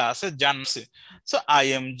আছে জানছে। সো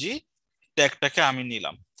IMG ট্যাগটাকে আমি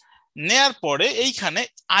নিলাম, নেয়ার পরে এইখানে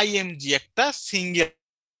IMG একটা সিঙ্গেল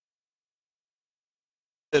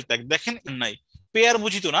ট্যাগ দেখেন নাই, পেয়ার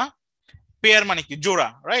বুঝিত না, পেয়ার মানে কি জোড়া,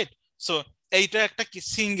 রাইট? সো এইটা একটা কি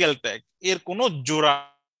সিঙ্গেল ট্যাগ, এর কোনো জোড়া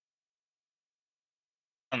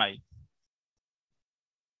নাই।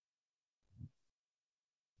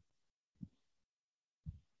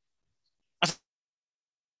 আচ্ছা,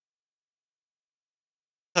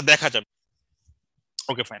 দেখা যাবে।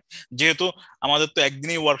 ওকে ফাইন, যেহেতু আমাদের তো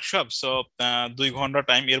একদিনই ওয়ার্কশপ, সো 2 ঘন্টা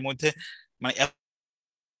টাইম, এর মধ্যে মানে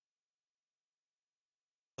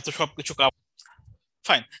এত সবকিছু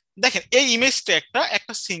ফাইন। দেখেন এই ইমেজ ট্যাগটা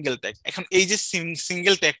একটা সিঙ্গেল ট্যাগ। এখন এই যে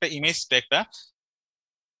সিঙ্গেল ট্যাগটা, ইমেজ ট্যাগটা,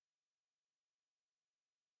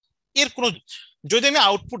 এর কোনো, যদি আমি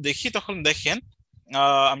আউটপুট দেখি তখন দেখেন,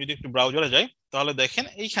 আমি যদি একটু ব্রাউজারে যাই তাহলে দেখেন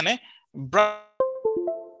এইখানে ব্রাউজারে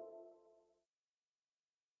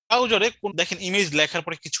দেখেন ইমেজ লেখার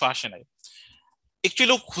পরে কিছু আসে নাই।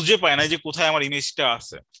 একচুয়ালি খুঁজে পায় না যে কোথায় আমার ইমেজটা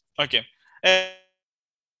আছে। ওকে,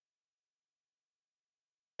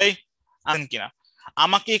 এই আছেন কিনা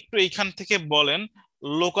আমাকে একটু এইখান থেকে বলেন,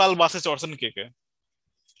 লোকাল বাসে চড়ছেন কে কে?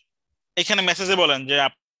 এখানে মেসেজে বলেন যে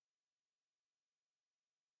আপনি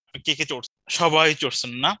কে কে চড়ছেন। সবাই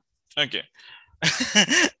চড়ছেন না? ওকে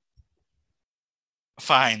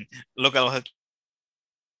ফাইন, লোকাল বাসে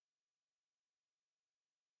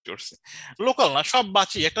চড়ছে। লোকাল না, সব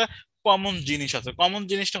বাঁচি একটা কমন জিনিস আছে। কমন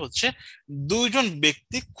জিনিসটা হচ্ছে দুইজন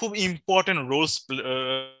ব্যক্তি খুব ইম্পর্টেন্ট রোলস,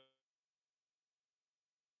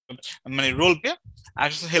 মানে রোল প্লে, আর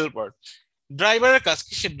হেল্পার। ড্রাইভারের কাজ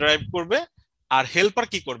কি, সে ড্রাইভ করবে। আর হেল্পার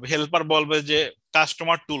কি করবে? হেল্পার বলবে যে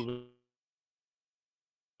কাস্টমার টুল,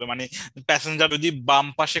 মানে প্যাসেঞ্জার যদি বাম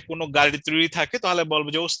পাশে কোনো গাড়ি তৈরি থাকে তাহলে বলবে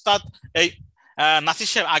যে ওস্তাদ, এই নাসির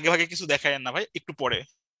সাহেব আগে ভাগে কিছু দেখায় না ভাই, একটু পরে।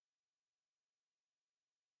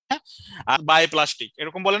 হ্যাঁ, আর বাই প্লাস্টিক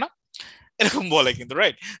এরকম বলে না? এরকম বলে কিন্তু,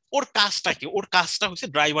 রাইট? ওর কাজটা কি? ওর কাজটা হচ্ছে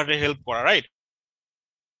ড্রাইভারের হেল্প করা, রাইট?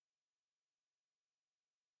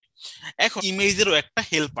 এখন ইমেজেরও একটা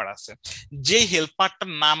হেল্পার আছে, যে হেল্পারটার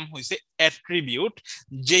নাম হয়েছে অ্যাট্রিবিউট।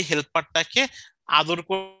 যে হেল্পারটাকে আদর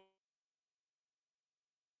করে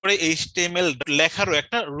এইচটিএমএল লেখারও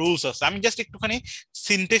একটা রুলস আছে। আমি জাস্ট একটুখানি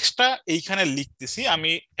সিনটেক্সটা এইখানে লিখতেছি।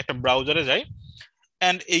 আমি একটা ব্রাউজারে যাই,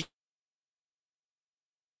 এন্ড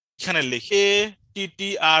এইখানে লিখে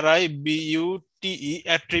TTRIBUTE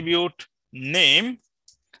অ্যাট্রিবিউট নেম,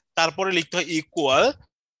 তারপরে লিখতে হয় ইকুয়াল,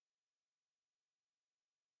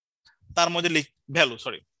 তার মধ্যে ভ্যালু,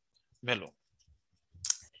 সরি ভ্যালু।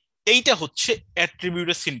 এইটা হচ্ছে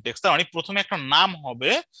অ্যাট্রিবিউটের সিনটেক্স। তার মানে প্রথমে একটা নাম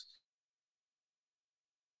হবে,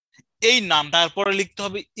 এই নাম, তারপরে লিখতে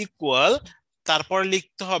হবে ইকুয়াল, তারপরে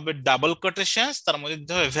লিখতে হবে ডাবল কোটেশনস, তার মধ্যে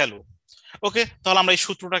দিতে হবে ভ্যালু। ওকে, তাহলে আমরা এই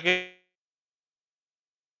সূত্রটাকে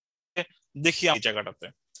দেখি এই জায়গাটাতে।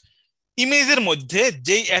 ইমেজের মধ্যে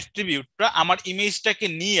যেই অ্যাট্রিবিউটটা আমার ইমেজটাকে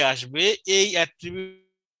নিয়ে আসবে, এই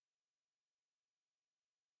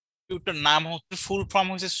অ্যাট্রিবিউটটার নাম হচ্ছে, ফুল ফর্ম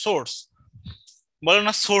হচ্ছে সোর্স। বলো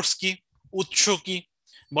না সোর্স কি, উৎস কি?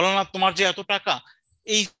 বলো না তোমার যে এত টাকা,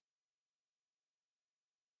 এই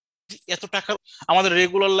এত টাকা, আমাদের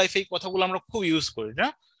রেগুলার লাইফে এই কথাগুলো আমরা খুব ইউজ করি না?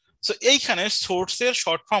 সো এইখানে সোর্সের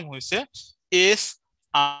শর্ট ফর্ম হয়েছে এস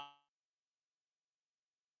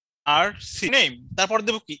আর সি নেম, তারপর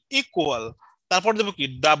দেবো কি ইকুয়াল, তারপর দেবো কি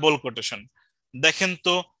ডাবল কোটেশন। দেখেন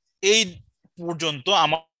তো এই পর্যন্ত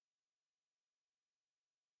আমার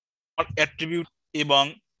অ্যাট্রিবিউট এবং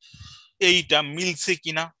এইটা মিলছে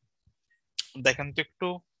কিনা দেখেন তো একটু।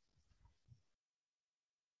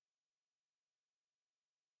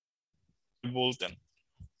 বলতেন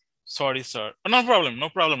sorry sir, no problem, no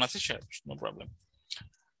problem আছে স্যার, নো প্রবলেম।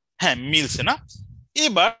 হ্যাঁ মিলছে না?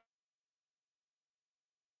 এবার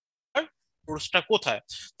সোর্সটা কোথায়?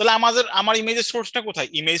 তাহলে আমার ইমেজের সোর্সটা কোথায়?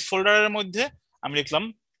 ইমেজ ফোল্ডারের মধ্যে আমি লিখলাম,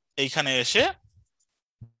 এইখানে এসে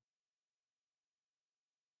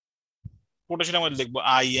কোটেশনের মধ্যে লিখবো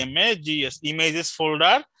IMAGS, ইমেজেস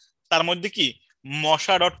ফোল্ডার। তার মধ্যে কি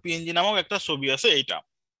মশা ডট পিএনজি নামক একটা ছবি আছে, এইটা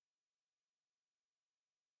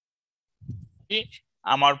কি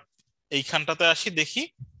আমার এইখানটাতে আসি দেখি,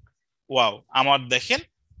 ওয়াও, আমার দেখেন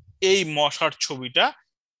এই মশার ছবিটা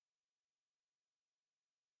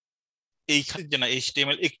এইখানে যে না,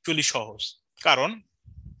 HTML একচুয়ালি সহজ। কারণ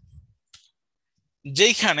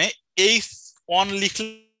যেইখানে এই অন লিখলে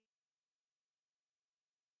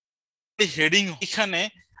হেডিং, এখানে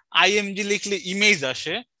IMG লিখলে ইমেজ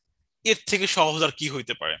আসে, এর থেকে সহজ আর কি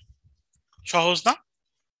হইতে পারে? সহজ না?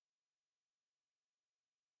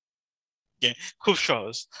 খুব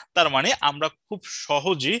সহজ। তার মানে আমরা খুব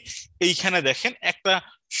সহজেই এইখানে দেখেন একটা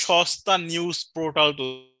সস্তা নিউজ পোর্টাল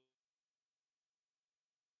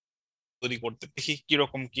তৈরি করতে, দেখি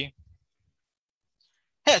কিরকম কি।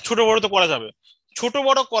 হ্যাঁ, ছোট বড় তো করা যাবে। ছোট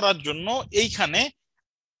বড় করার জন্য এইখানে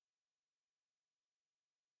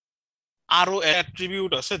আরো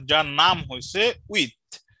অ্যাট্রিবিউট আছে যার নাম হয়েছে উইথ।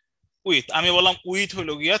 উইথ আমি বললাম উইথ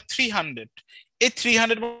হইলো গিয়া 300। এই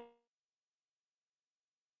 300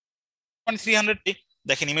 মানে 300,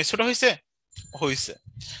 দেখেন ইমেজ ছোট হয়েছে, হয়েছে।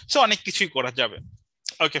 সো অনেক কিছুই করা যাবে।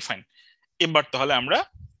 ওকে ফাইন, এবার তাহলে আমরা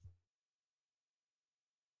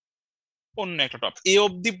অন্য একটা টপিক। এই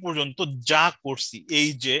অবধি পর্যন্ত যা করছি, এই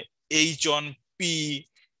যে এইচ1 পি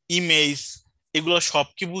ইমেজ, এগুলো সব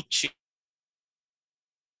কি বুঝছি?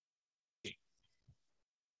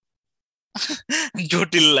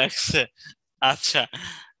 জটিল লাগছে? আচ্ছা,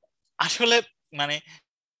 আসলে মানে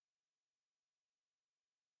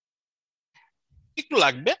একটু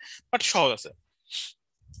লাগবে, বাট সহজ আছে।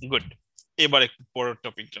 গুড। এবার একটু পরের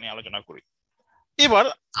টপিকটা নিয়ে আলোচনা করি। এবার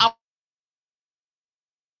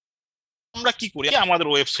আমরা কি করি, আমাদের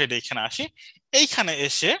ওয়েবসাইটে এখানে আসি, এইখানে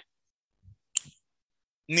এসে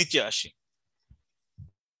নিচে আসি।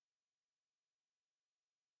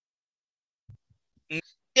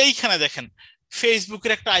 এইখানে দেখেন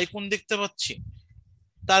ফেসবুকের একটা আইকন দেখতে পাচ্ছি,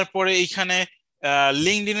 তারপরে এইখানে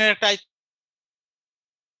লিঙ্কডইনের একটা আইকন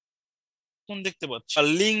দেখতে পাচ্ছি।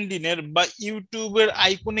 লিঙ্কডইনের বা ইউটিউবের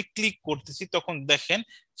আইকনে ক্লিক করতেছি, তখন দেখেন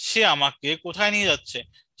সে আমাকে কোথায় নিয়ে যাচ্ছে,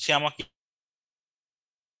 সে আমাকে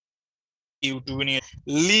ইউটিউবে নিয়ে,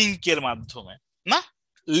 লিঙ্কের মাধ্যমে, না?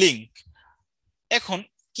 লিঙ্ক। এখন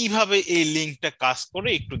কিভাবে এই লিঙ্কটা কাজ করে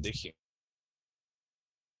একটু দেখি।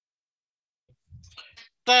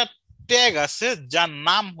 একটা ট্যাগ আছে যার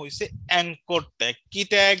নাম হয়েছে অ্যাঙ্কর ট্যাগ। কি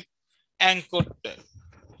tag? Anchor tag.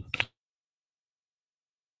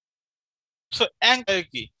 So anchor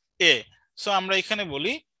কি? এ। সো আমরা এখানে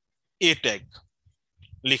বলি এ ট্যাগ,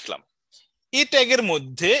 লিখলাম। এ ট্যাগের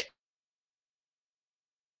মধ্যে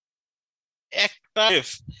একটা রেফ,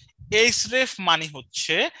 এইচ রেফ মানে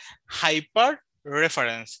হচ্ছে হাইপার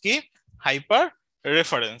রেফারেন্স। কি? Hyper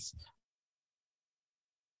reference.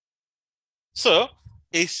 সো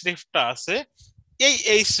এইচ রেফটা আছে, এই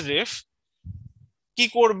এইচ রেফ কি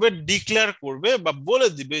করবে, ডিক্লেয়ার করবে বা বলে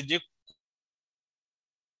দিবে যে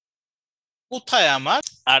কোথায় আমার।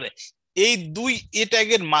 আর এই দুই এ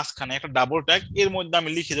ট্যাগের মাঝখানে একটা ডাবল ট্যাগ, এর মধ্যে আমি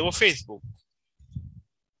লিখে দেবো ফেসবুক।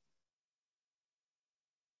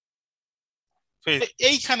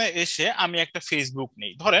 এইখানে এসে আমি একটা ফেসবুক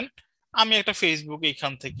নেই, ধরেন আমি একটা ফেসবুক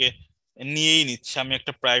এইখান থেকে নিয়েই নিচ্ছি, আমি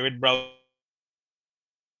একটা প্রাইভেট ব্রাউজার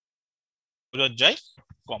যাই,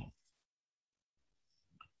 কম,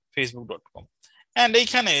 facebook.com, এন্ড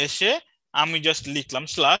এইখানে এসে আমি জাস্ট লিখলাম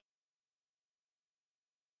স্ল্যাশ,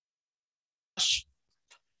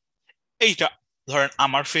 এইটা ধরেন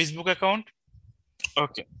আমার ফেসবুক অ্যাকাউন্ট।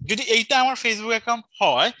 ওকে, যদি এইটা আমার ফেসবুক অ্যাকাউন্ট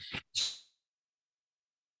হয়,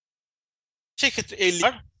 সেক্ষেত্রে এই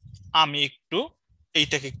আমি একটু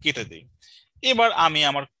এইটাকে কেটে দিই। এবার আমি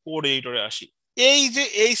আমার কোড এডিটরে আসি, এই যে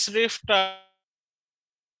এই রেফটা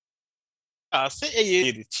আছে এই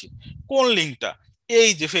দিয়ে দিচ্ছি। কোন লিঙ্কটা? এই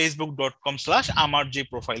যে facebook.com/ আমার যে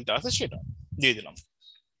প্রোফাইলটা আছে সেটা দিয়ে দিলাম।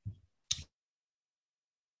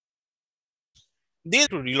 দিয়ে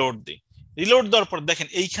একটু রিলোড দিই। রিলোড দেওয়ার পর দেখেন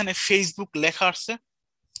এইখানে ফেসবুক লেখা আসছে,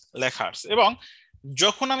 লেখা আসছে। এবং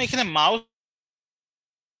যখন আমি এখানে মাউস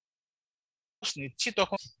নিচ্ছি,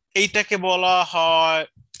 তখন এইটাকে বলা হয়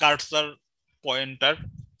কার্সর পয়েন্টার।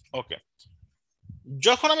 ওকে,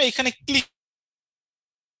 যখন আমি এখানে ক্লিক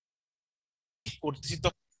করতেছি তো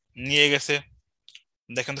নিয়ে গেছে,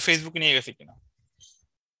 দেখেন তো ফেসবুকে নিয়ে গেছে কিনা।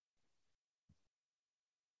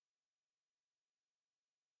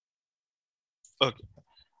 ওকে,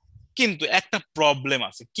 কিন্তু একটা প্রবলেম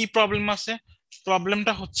আছে। কি প্রবলেম আছে?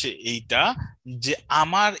 প্রবলেমটা হচ্ছে এইটা, যে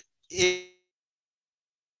আমার এই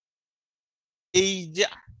এই যে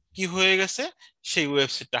কি হয়ে গেছে, সেই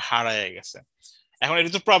ওয়েবসাইটটা হারায় গেছে। এখন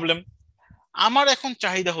এটা তো প্রবলেম। আমার এখন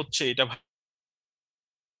চাহিদা হচ্ছে এটা,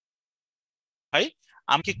 ভাই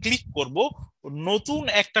আমি ক্লিক করব, নতুন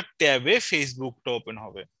একটা ট্যাবে ফেসবুকটা ওপেন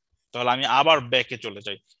হবে। তাহলে আমি আবার ব্যাকে চলে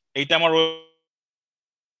যাই, এইটা আমার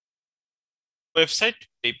ওয়েবসাইট,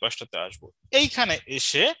 এই পাশটাতে আসবো। এইখানে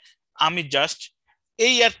এসে আমি জাস্ট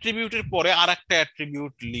এই অ্যাট্রিবিউটের পরে আর একটা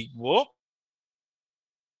অ্যাট্রিবিউট লিখবো,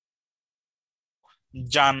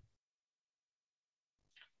 জান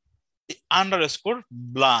আন্ডারস্কোর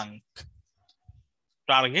ব্লাঙ্ক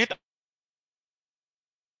টার্গেট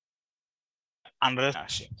আন্ডার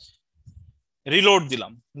আসে। রিলোড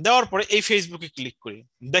দিলাম, দেওয়ার পরে এই ফেসবুকে ক্লিক করি,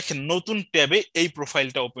 দেখেন নতুন ট্যাবে এই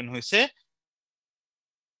প্রোফাইলটা ওপেন হয়েছে।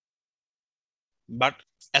 বাট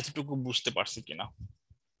এতটুকু বুঝতে পারছি কিনা?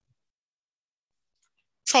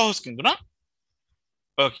 সহজ কিন্তু, না?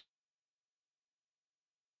 ওকে,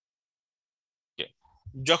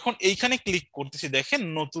 যখন এইখানে ক্লিক করতেছি দেখেন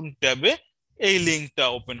নতুন ট্যাবে এই লিঙ্কটা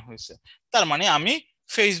ওপেন হয়েছে। তার মানে আমি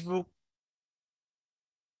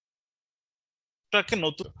ফেসবুকটাকে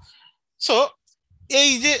নতুন। সো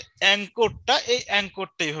এই যে অ্যাঙ্করটা, এই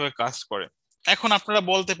অ্যাঙ্করটা এইভাবে কাজ করে। এখন আপনারা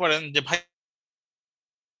বলতে পারেন যে ভাইয়া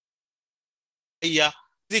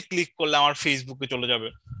ক্লিক করলে আমার ফেসবুকে চলে যাবে,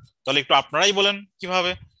 তাহলে একটু আপনারাই বলেন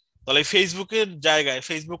কিভাবে। তাহলে ফেসবুকের জায়গায়,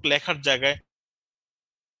 ফেসবুক লেখার জায়গায়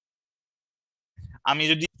আমি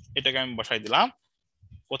যদি এটাকে আমি বসাই দিলাম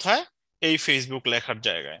কোথায়, এই ফেসবুক লেখার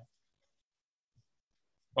জায়গায়।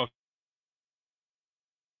 ওকে,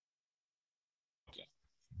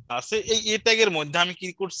 আছে এই এ ট্যাগের মধ্যে আমি কি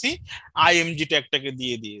করছি, আইএমজি ট্যাগটাকে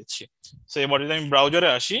দিয়ে দিয়েছি। তো এবার যদি আমি ব্রাউজারে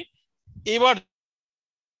আসি, এবার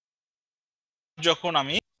যখন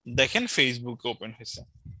আমি দেখেন ফেসবুক ওপেন হয়েছে,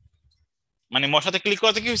 মানে মশাতে ক্লিক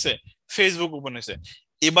করাতে কি হয়েছে, ফেসবুক ওপেন হয়েছে।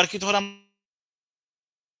 এবার কি ধর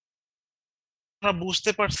আমরা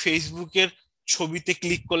বুঝতে পারছি ফেসবুকের ছবিতে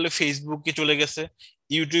ক্লিক করলে ফেসবুকে চলে গেছে,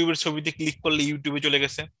 ইউটিউবের ছবিতে ক্লিক করলে ইউটিউবে চলে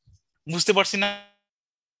গেছে, বুঝতে পারছি না?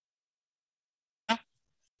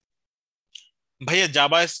 ভাইয়া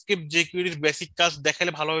জাভাস্ক্রিপ্ট জেকিউরির বেসিক কাজ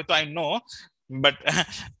দেখালে ভালো হতো, আই নো, বাট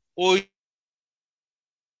ওইটা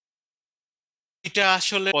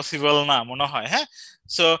আসলে পসিবল না মনে হয়। হ্যাঁ,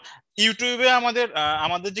 সো ইউটিউবে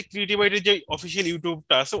আমাদের যে ক্রিয়েটিভ আইডির যে অফিসিয়াল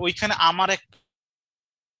ইউটিউবটা আছে, ওইখানে আমার একটা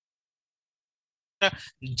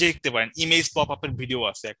দেখতে পারেন ইমেজ পপ আপের ভিডিও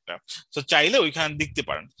আছে একটা, তো চাইলে ওইখানে দেখতে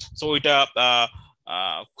পারেন। তো ওইটা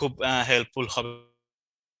খুব হেল্পফুল হবে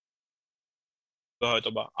হয়তো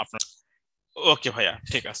বা আপনার। ওকে ভাইয়া,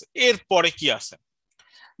 ঠিক আছে, এরপরে কি আছে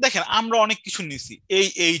দেখেন, আমরা অনেক কিছু নিছি,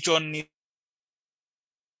 এই চন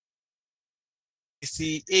নিছি,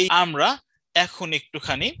 এই আমরা এখন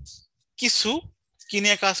একটুখানি কিছু কি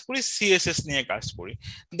নিয়ে কাজ করি, সিএসএস নিয়ে কাজ করি।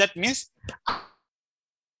 দ্যাট মিনস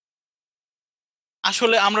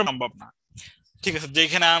আসলে আমরা সম্ভব না, ঠিক আছে,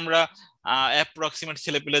 যেখানে আমরা অ্যাপ্রক্সিমেট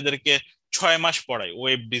ছেলেপিলেদেরকে 6 মাস পড়াই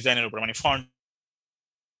ওয়েব ডিজাইনের উপর, মানে ফ্রন্ট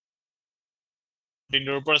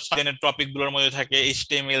এন্ডের উপর, টপিক গুলোর মধ্যে থাকে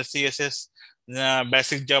এইচটিএমএল, সিএসএস,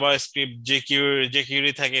 বেসিক জাভাস্ক্রিপ্ট,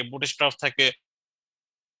 জেকিউরি থাকে, বুটস্ট্র্যাপ থাকে,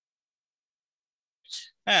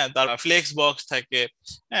 হ্যাঁ, তার ফ্লেক্স বক্স থাকে,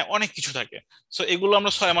 হ্যাঁ, অনেক কিছু থাকে। সো এগুলো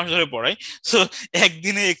আমরা 6 মাস ধরে পড়াই। সো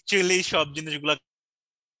একদিনে অ্যাকচুয়ালি সব জিনিসগুলো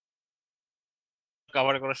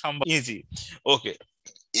কভার করা সম্ভব ইজি। ওকে,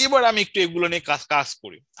 এবার আমি একটু এগুলো নিয়ে কাজ কাজ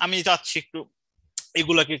করি। আমি চাচ্ছি একটু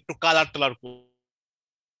এগুলাকে একটু কালার টালার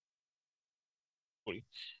করি,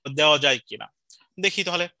 দেওয়া যায় কিনা, দেখি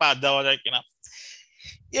তাহলে দেওয়া যায় কিনা।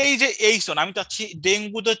 এই যে এই শোন, আমি চাচ্ছি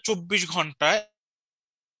ডেঙ্গুতে 24 ঘন্টায়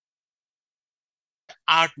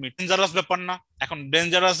 8 মিনিট, ডেঞ্জারাস ব্যাপার না? এখন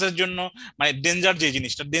ডেঞ্জারাস এর জন্য, মানে ডেঞ্জার যে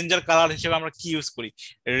জিনিসটা, ডেঞ্জার কালার হিসেবে আমরা কি ইউজ করি,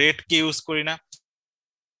 রেড কে ইউজ করি না?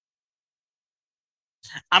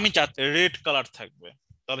 আমি চাচ্ছি রেড কালার থাকবে।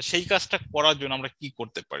 তাহলে সেই কাজটা করার জন্য আমরা কি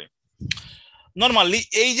করতে পারি? নর্মালি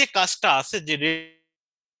এই যে কাজটা আছে, যে রেড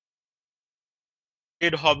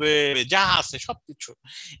হবে, যা আছে সবকিছু,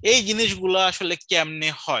 এই জিনিসগুলো আসলে কেমনে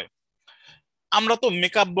হয়? আমরা তো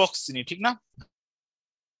মেকআপ বক্স চিনি, ঠিক না?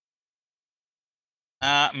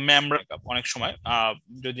 ম্যামরা অনেক সময়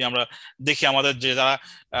যদি আমরা দেখি, আমাদের যে যারা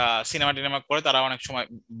সিনেমা টিনেমা করে তারা অনেক সময়,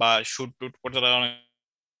 বা শুট টুট করে তারা অনেক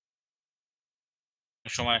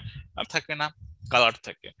সময় থাকে না, কালার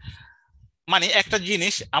থাকে। মানে একটা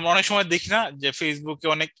জিনিস আমরা অনেক সময় দেখি না, যে ফেসবুকে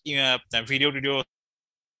অনেক ভিডিও টিডিও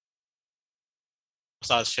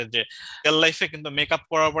আসছে, যে রিয়েল লাইফে কিন্তু মেকআপ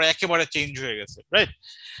করার পরে একেবারে চেঞ্জ হয়ে গেছে, রাইট?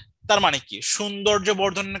 তার মানে কি, সৌন্দর্য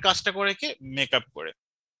বর্ধনের কাজটা করে কি, মেকআপ করে।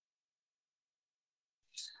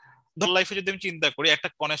 ধর লাইফে যদি আমি চিন্তা করি একটা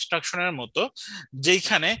কনস্ট্রাকশনের মতো,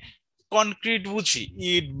 যেখানে কনক্রিট বুঝি,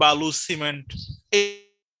 ইট বালু সিমেন্ট, এই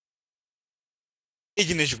এই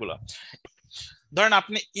জিনিসগুলা, ধরেন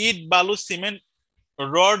আপনি ইট বালু সিমেন্ট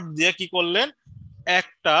রড দিয়ে কি করলেন,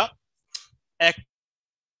 একটা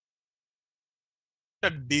একটা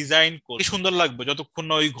ডিজাইন করে সুন্দর লাগবে যতক্ষণ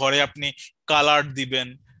না ওই ঘরে আপনি কালার দিবেন।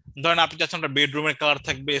 ধরেন আপনি চাচ্ছেন আপনার বেডরুমের কালার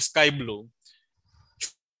থাকবে স্কাই ব্লু,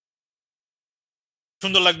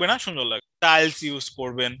 সুন্দর লাগবে না? সুন্দর লাগবে। টাইলস ইউজ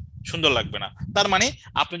করবেন, সুন্দর লাগবে না? তার মানে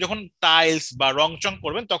আপনি যখন টাইলস বা রং চং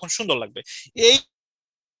করবেন তখন সুন্দর লাগবে। এই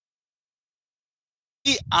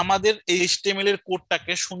আমাদের এই এইচটিএমএল এর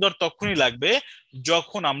কোডটাকে সুন্দর তখনই লাগবে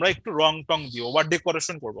যখন আমরা একটু রং টং দিব বা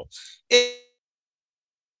ডেকোরেশন করব। এই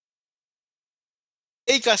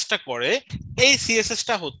এই কাজটা করে এই সিএসএস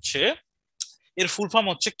টা হচ্ছে, এর ফুল ফর্ম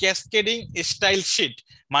হচ্ছে ক্যাসকেডিং স্টাইল শিট।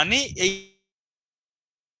 মানে এই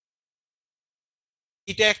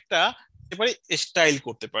এটা একটা এবারে স্টাইল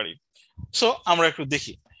করতে পারি। সো আমরা একটু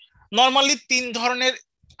দেখি, নর্মালি 3 ধরনের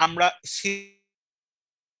আমরা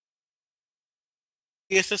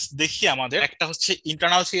সিএসএস দেখি আমাদের, একটা হচ্ছে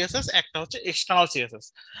ইন্টারনাল সিএসএস, একটা হচ্ছে এক্সটার্নাল সিএসএস।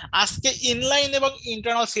 আজকে ইনলাইন এবং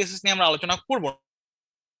ইন্টারনাল সিএসএস নিয়ে আমরা আলোচনা করব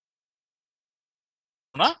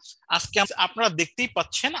না। আজকে আপনারা দেখতেই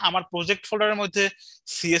পাচ্ছেন আমার প্রজেক্ট ফোল্ডারের মধ্যে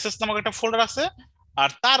সিএসএস নামক একটা ফোল্ডার আছে, আর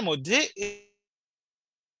তার মধ্যে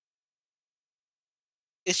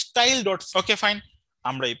স্টাইল ডট, ওকে ফাইন,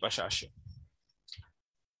 আমরা এই পাশে আসি।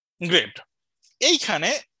 গ্রেট, এইখানে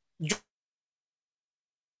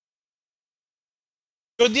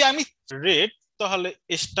যদি আমি রেড, তাহলে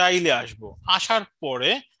স্টাইলে আসবো, আসার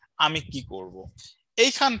পরে আমি কি করব,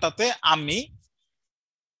 এইখানটাতে আমি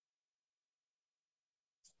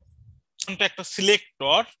একটা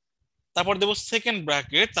সিলেক্টর, তারপর দেবো সেকেন্ড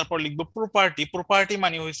ব্র্যাকেট, তারপর লিখবো প্রপার্টি। প্রপার্টি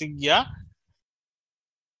মানে হয়েছে গিয়া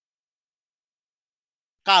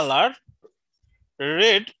কালার,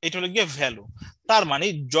 রেড এটা হলো গিয়ে ভ্যালু। তার মানে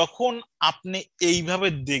যখন আপনি এইভাবে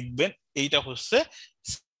দেখবেন, এইটা হচ্ছে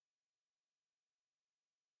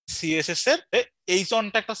সিএসএস এর এই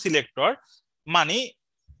চনটা একটা সিলেক্টর। মানে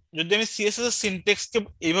যদি আমি সিএসএস এর সিনট্যাক্স কে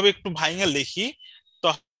এইভাবে একটু ভাঙা লিখি,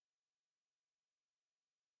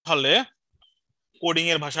 তাহলে কোডিং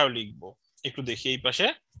এর ভাষাও লিখবো। একটু দেখি এই পাশে,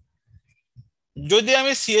 যদি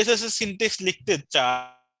আমি সিএসএস এর সিনট্যাক্স লিখতে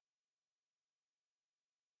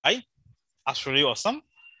চাই, আসলে অসাম।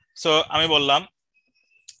 সো আমি বললাম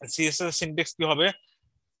সিএসএস এর সিনট্যাক্স কি হবে,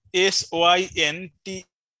 SYNTEX।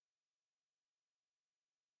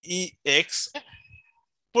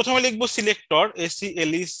 প্রথমে লিখবো সিলেক্টর,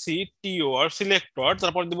 SELECTOR সিলেক্টর,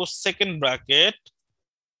 তারপর দিব সেকেন্ড ব্র্যাকেট,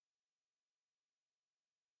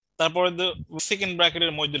 তারপরে সেকেন্ড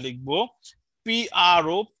ব্র্যাকেটের মধ্যে লিখবো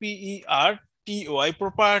PROPERTY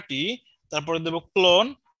প্রপার্টি, তারপরে দেবো ক্লোন,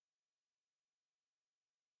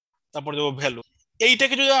 তারপরে দেবো ভ্যালু।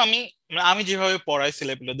 এইটাকে যদি আমি, আমি যেভাবে পড়াই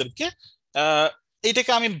ছেলেপেলেদেরকে, আহ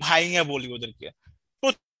এইটাকে আমি ভাইঙা বলি ওদেরকে।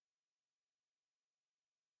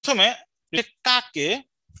 প্রথমে কাকে,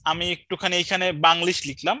 আমি একটুখানি এখানে বাংলিশ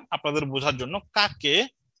লিখলাম আপনাদের বোঝার জন্য, কাকে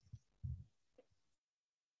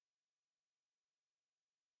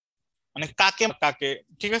মানে কাকে কাকে,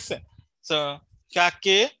 ঠিক আছে। তো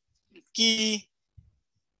কাকে কি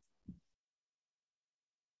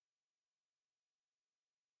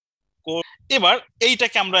এবার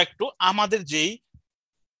এইটাকে আমরা একটু আমাদের যেই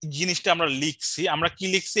জিনিসটা আমরা লিখছি, আমরা কি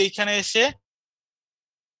লিখছি এইখানে এসে,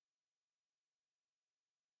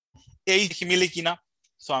 এই মিলে কিনা।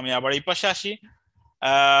 তো আমি আবার এই পাশে আসি,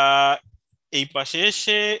 আহ এই পাশে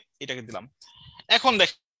এসে এটাকে দিলাম। এখন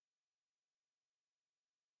দেখেন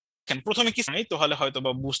প্রথমে কি নেই, তাহলে হয়তো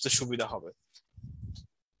বা বুঝতে সুবিধা হবে।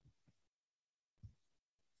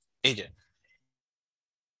 এই যে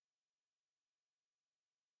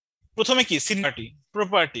প্রথমে কি সিনপ্রপার্টি,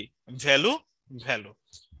 প্রপার্টি, ভ্যালু, ভ্যালু।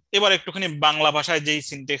 এবার একটুখানি বাংলা ভাষায় যেই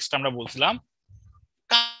সিনটেক্সটা আমরা বলছিলাম,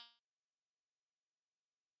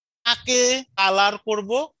 কাকে কালার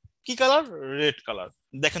করব, কি কালার, রেড কালার।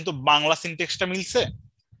 দেখেন তো বাংলা সিনটেক্সটা মিলছে।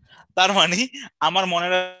 তার মানে আমার মনে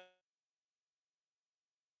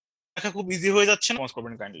রাখা খুব ইজি হয়ে যাচ্ছে না, মনে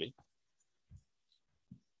করবেন কাইন্ডলি।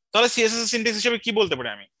 তাহলে সিএসএস সিনটেক্স হিসেবে কি বলতে পারি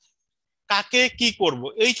আমি, কাকে কি করব,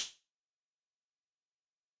 এই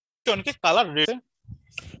জনকে কালার রেড।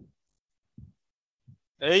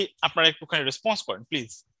 এই আপনারা একটুখানি রেসপন্স করেন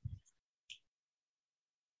প্লিজ।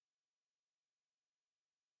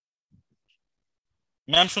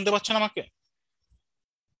 ম্যাম শুনতে পাচ্ছেন আমাকে?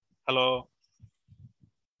 Hello?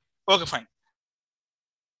 Okay fine,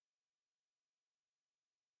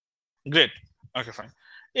 great, okay fine.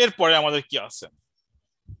 এরপরে আমাদের কি আছে,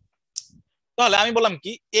 তাহলে আমি বললাম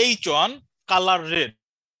কি এইচ ওয়ান কালার রেড।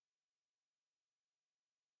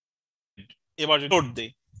 এবার যদি লোড দেই,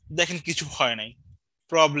 দেখেন কিছু হয় নাই,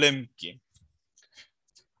 প্রবলেম কি?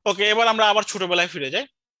 ওকে, এবার আমরা আবার ছোটবেলায় ফিরে যাই।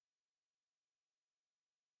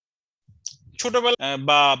 ছোটবেলা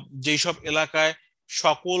বা যেই সব এলাকায়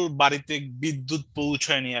সকল বাড়িতে বিদ্যুৎ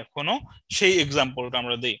পৌঁছায়নি এখনো, সেই এক্সাম্পলটা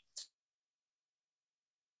আমরা দেই।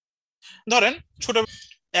 ধরেন ছোট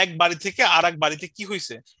এক বাড়ি থেকে আর এক বাড়িতে কি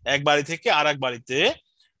হয়েছে, এক বাড়ি থেকে আর এক বাড়িতে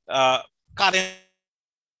কারেন্টের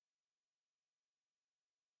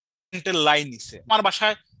লাইন নিছে। আমার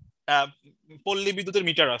বাসায় আহ, পল্লী বিদ্যুতের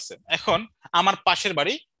মিটার আছে। এখন আমার পাশের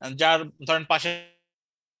বাড়ি, যার ধরেন পাশের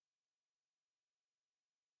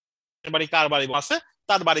বাড়ি কার বাড়ি আছে,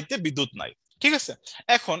 তার বাড়িতে বিদ্যুৎ নাই, ঠিক আছে।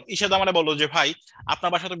 এখন ঈশাদ আমারে বললো যে ভাই,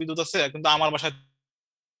 আপনার বাসায় তো বিদ্যুৎ আছে কিন্তু আমার বাসায়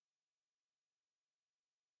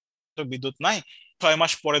তো বিদ্যুৎ নাই, 6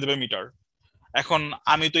 মাস পরে দেবে মিটার। এখন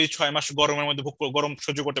আমি তো এই 6 মাস গরমের মধ্যে গরম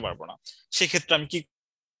সহ্য করতে পারবো না। সেক্ষেত্রে আমি কি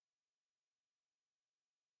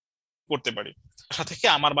করতে পারি, বাসা থেকে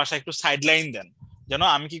আমার বাসায় একটু সাইড লাইন দেন, যেন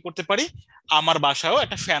আমি কি করতে পারি, আমার বাসায়ও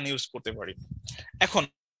একটা ফ্যান ইউজ করতে পারি। এখন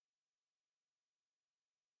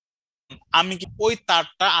আমি কি ওই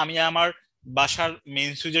তারটা আমি আমার বাসার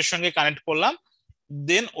মেইন সুইচের সঙ্গে কানেক্ট করলাম,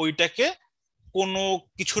 দেন ওইটাকে কোনো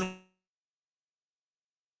কিছুর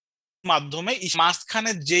মাধ্যমে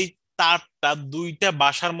মাঝখানে যেই তারটা দুইটা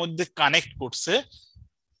বাসার মধ্যে কানেক্ট করছে,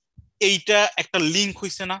 এইটা একটা লিংক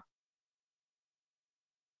হইছে না,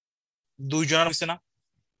 দুইজনের হইছে না,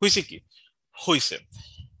 হইছে কি, হইছে।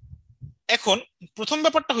 এখন প্রথম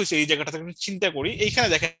ব্যাপারটা হয়েছে এই জায়গাটা থেকে চিন্তা করি, এইখানে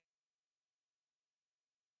দেখেন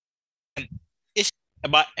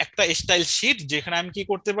বা একটা স্টাইল শিট যেখানে আমি কি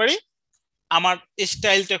করতে পারি, আমার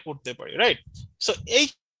স্টাইলটা করতে পারি, রাইট? সো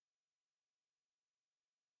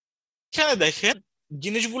এইখানে দেখেন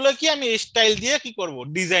জিনিসগুলো কি আমি স্টাইল দিয়ে কি করব,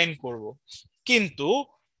 ডিজাইন করব। কিন্তু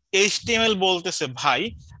এইচটিএমএল বলতেছে ভাই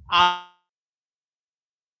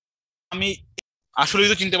আমি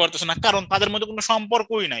আসলে তো চিনতে পারতেছে না, কারণ তাদের মধ্যে কোনো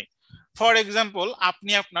সম্পর্কই নাই। ফর এক্সাম্পল,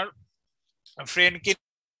 আপনি আপনার ফ্রেন্ডকে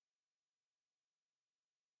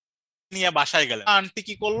নিয়ে বাসায় গেলেন, আন্টি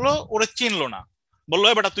কি করলো, ওরে চিনলো না, বললো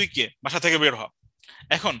এ বেটা তুই কে, বাসা থেকে বের হ।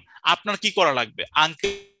 এখন আপনার কি করা লাগবে,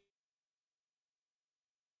 আঙ্কেল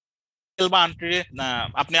বা আন্টি,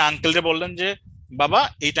 আপনি আঙ্কেলকে বললেন যে বাবা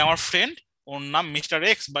এইটা আমার ফ্রেন্ড, ওর নাম মিস্টার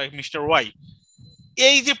এক্স বা মিস্টার ওয়াই,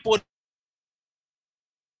 এই যে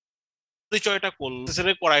পরিচয়টা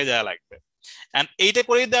করলে করাই দেওয়া লাগবে। এন্ড এইটা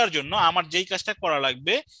করে দেওয়ার জন্য আমার যেই কাজটা করা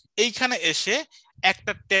লাগবে, এইখানে এসে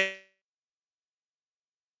একটা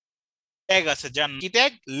ট্যাগ আছে যার কি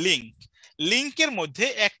ট্যাগ, লিংক। লিংকের মধ্যে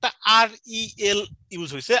একটা আর ই এল ইউজ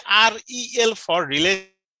হয়েছে, আর ই এল ফর রিলেশন।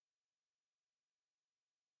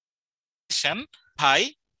 ভাই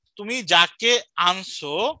তুমি যাকে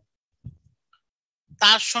আনছো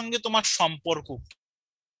তার সঙ্গে তোমার সম্পর্ক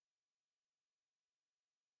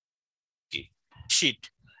কি। শিট,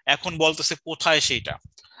 এখন বলতেছে কোথায় সেইটা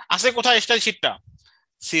আছে, কোথায় স্টাইল শিটটা,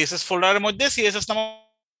 সিএসএস ফোল্ডারের মধ্যে, সিএসএস নামক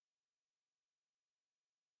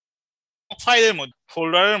ফাইলের মধ্যে,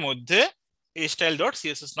 ফোল্ডারের মধ্যে স্টাইল ডট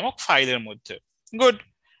সিএসএস নামক ফাইলের মধ্যে। গুড।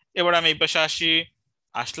 এবার আমি এই পাশে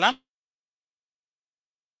আসলাম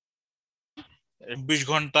 24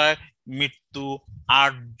 ঘন্টায় মৃত্যু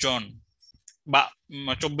 8 জন, বা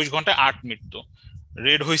 24 ঘন্টায় 8 মৃত্যু,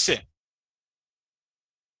 রেড হয়েছে।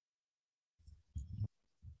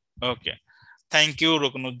 ওকে, থ্যাংক ইউ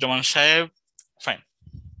রকনুজ্জামান সাহেব, ফাইন।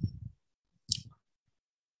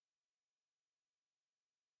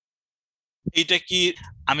 এইটা কি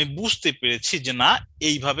আমি বুঝতে পেরেছি যে না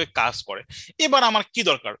এইভাবে কাজ করে। এবার আমার কি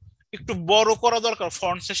দরকার, একটু বড় করা দরকার,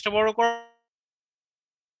 ফন্ট সাইজটা বড় করা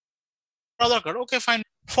দরকার। Okay fine,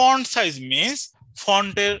 font size means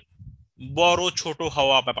ফন্টের বড় ছোট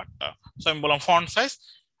হওয়া ব্যাপারটা। সো আমি বললাম ফন্ট সাইজ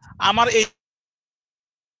আমার এই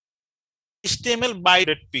HTML বাই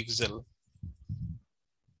 100 পিক্সেল।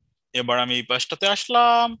 এবার আমি এই পাশটাতে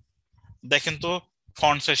আসলাম, দেখেন তো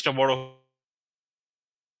ফন্ট সাইজটা বড়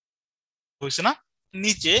হয়েছে না।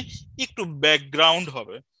 নিচে একটু ব্যাকগ্রাউন্ড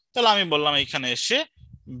হবে, তাহলে আমি বললাম এখানে এসে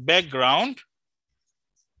ব্যাকগ্রাউন্ড,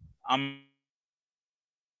 আমি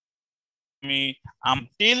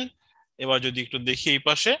টিল। এবার যদি একটু দেখি এই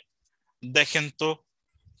পাশে, দেখেন তো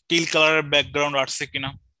টিল কালারের ব্যাকগ্রাউন্ড আসছে কিনা।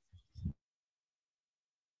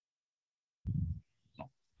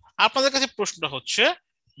 আপনাদের কাছে প্রশ্নটা হচ্ছে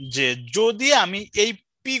যে যদি আমি এই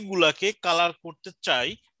পি গুলাকে কালার করতে চাই,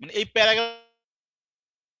 মানে এই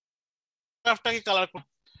প্যারাগ্রাফটাকে কালার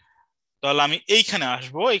করতে, তাহলে আমি এইখানে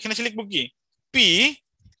আসবো, এইখানে এসে লিখবো কি, পি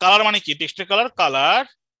কালার মানে কি, টেক্সটের কালার, কালার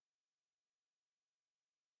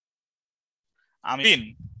আমি গ্রিন,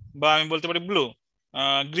 বা আমি বলতে পারি ব্লু,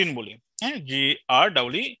 গ্রিন বলি, হ্যাঁ,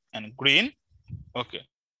 GREE এন্ড গ্রিন। ওকে,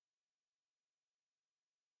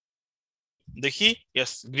 দেখি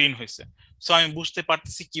ইয়েস গ্রিন হয়েছে। সো আমি বুঝতে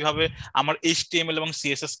পারতেছি কিভাবে আমার HTML এবং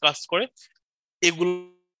CSS কাজ করে। এগুলো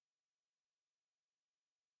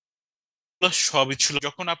সবই ছিল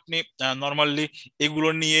যখন আপনি নর্মালি এগুলো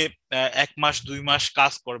নিয়ে 1 মাস 2 মাস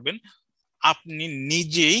কাজ করবেন, আপনি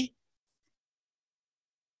নিজেই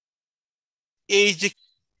এই যে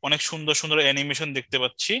অনেক সুন্দর সুন্দর অ্যানিমেশন দেখতে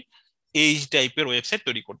পাচ্ছি, এই টাইপের ওয়েবসাইট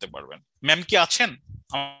তৈরি করতে পারবেন। ম্যাম কি আছেন,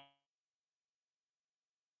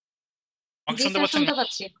 আমাকে জি শুনতে স্যার, পাচ্ছেন? শুনতে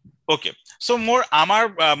পাচ্ছি। ওকে, সো আমার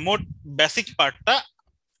মোর বেসিক পার্টটা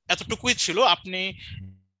এতটুকুই ছিল। আপনি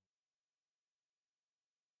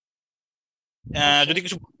ওকে যদি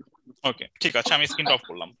কিছু, ওকে ঠিক আছে, আমি স্ক্রিনটা অফ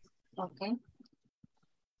করলাম। ওকে,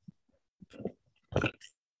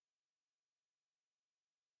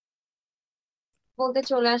 বলতে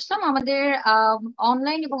চলে আসলাম। আমাদের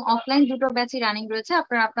অনলাইন এবং অফলাইন দুটো ব্যাচই রানিং রয়েছে।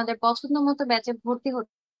 আপনারা আপনাদের পছন্দ মতো ব্যাচে ভর্তি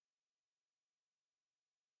হতে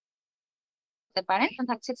পারেন।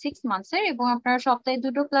 থাকছে 6 মান্থসের, এবং আপনারা সপ্তাহে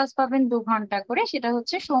দুটো ক্লাস পাবেন 2 ঘন্টা করে। সেটা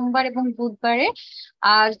হচ্ছে সোমবার এবং বুধবারে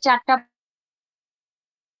 4টা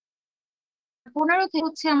 15 থেকে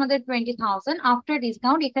হচ্ছে আমাদের 20,000 আফটার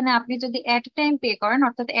ডিসকাউন্ট। এখানে আপনি যদি এট টাইম পে করেন,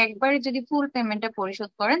 অর্থাৎ একবারে যদি ফুল পেমেন্টটা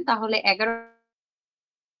পরিশোধ করেন, তাহলে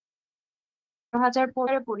 11,000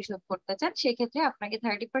 পরে পরিশোধ করতে চান, সেক্ষেত্রে আপনাকে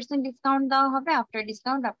 30% ডিসকাউন্ট দেওয়া হবে। আফটার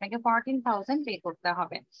ডিসকাউন্ট আপনাকে 14,000 পে করতে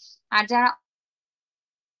হবে। আর যারা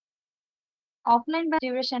অফলাইন বা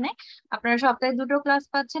ডিউরেশনে, আপনারা সপ্তাহে দুটো ক্লাস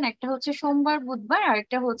পাচ্ছেন, একটা হচ্ছে সোমবার বুধবার, আর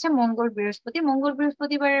একটা হচ্ছে মঙ্গল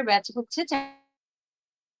বৃহস্পতিবারের ব্যাচ হচ্ছে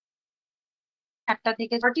 8টা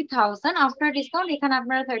থেকে 40,000 আফটার ডিসকাউন্ট। এখানে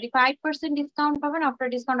আপনারা 35% ডিসকাউন্ট পাবেন। আফটার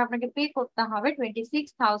ডিসকাউন্ট আপনাকে পে করতে হবে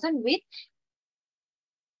 26,000 উইথ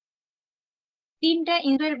 3টা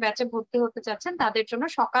ইন্টার ব্যাচে ভর্তি হতে চাচ্ছেন তাদের জন্য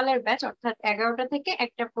সকালের ব্যাচ অর্থাৎ 11টা থেকে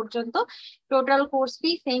 1টা পর্যন্ত টোটাল কোর্স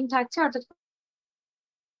ফি সেম থাকছে অর্থাৎ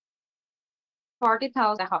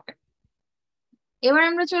 40,000 হবে। এবার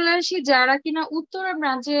আমরা চলে আসি যারা কিনা উত্তরা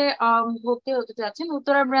ব্রাঞ্চে ভর্তি হতে চাচ্ছেন।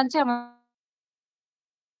 উত্তরা ব্রাঞ্চে আমাদের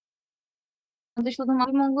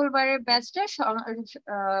শুধুমাত্র মঙ্গলবারের ব্যাচটা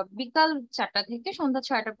বিকাল 4টা থেকে সন্ধ্যা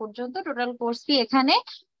 6টা পর্যন্ত। টোটাল কোর্স ফি এখানে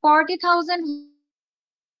 40,000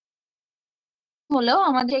 হলেও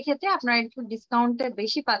আমাদের এক্ষেত্রে আপনারা একটু ডিসকাউন্টে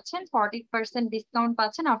বেশি পাচ্ছেন, 40% ডিসকাউন্ট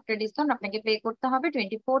পাচ্ছেন। আফটার ডিসকাউন্ট আপনাকে পে করতে হবে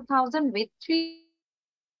 24,000 উইথ 3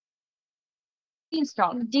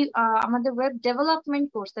 ইনস্টল। আমাদের ওয়েব ডেভেলপমেন্ট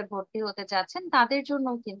কোর্সে ভর্তি হতে চাচ্ছেন তাদের জন্য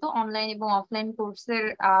কিন্তু অনলাইন এবং অফলাইন কোর্সের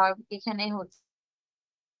এখানে হচ্ছে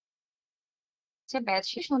ব্যাচ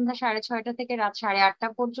সন্ধ্যা 6:30 থেকে রাত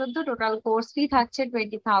 8:30 পর্যন্ত। টোটাল কোর্স ফি থাকছে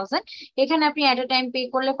 20,000। এখানে আপনি এট এ টাইম পে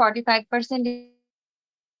করলে 45%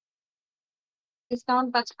 ডিসকাউন্ট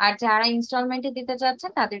পাচ্ছেন। আর যারা ইনস্টলমেন্টে দিতে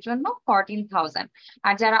চাচ্ছেন তাদের জন্য 14,000।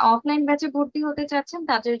 আর যারা অফলাইন ব্যাচে ভর্তি হতে চাচ্ছেন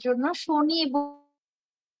তাদের জন্য শনি এবং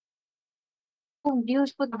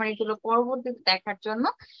বৃহস্পতিবার এগুলো পরবর্তীতে দেখার জন্য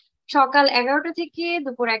সকাল 11টা থেকে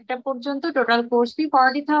দুপুর 1টা পর্যন্ত। Total course fee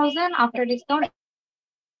 40,000 after discount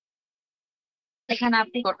এখানে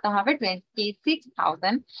আপনি করতে হবে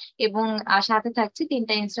 26,000 এবং সাথে থাকছে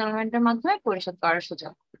 3টা ইনস্টলমেন্টের মাধ্যমে পরিশোধ করার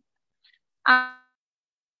সুযোগ।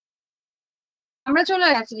 আমরা চলে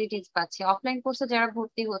ফ্যাসিলিটিস পাচ্ছি। অফলাইন কোর্সে যারা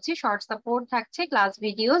ভর্তি হচ্ছে শর্ট সাপোর্ট থাকছে, class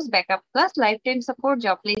videos, backup class, life time support,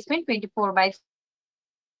 job placement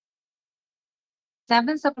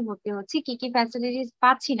 24/7 support ভর্তি হচ্ছে। কি কি ফ্যাসিলিটিস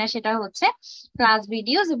পাচ্ছি না সেটা হচ্ছে ক্লাস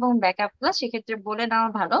ভিডিওস এবং ব্যাকআপ ক্লাস। সেক্ষেত্রে বলে নেওয়া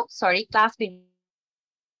ভালো, সরি ক্লাস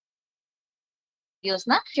ভিডিওস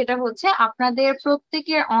না, সেটা হচ্ছে আপনাদের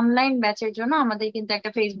প্রত্যেকের অনলাইন ব্যাচের জন্য আমাদের কিন্তু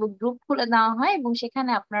একটা ফেসবুক গ্রুপ খুলে দেওয়া হয় এবং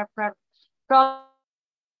সেখানে আপনার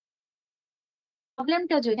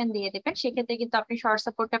প্রবলেমটা যদি দিয়ে দেবেন সেক্ষেত্রে কিন্তু আপনি শর্ট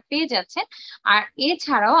সাপোর্টটা পেয়ে যাচ্ছেন। আর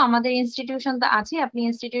এছাড়াও আমাদের ইনস্টিটিউশন তো আছে, আপনি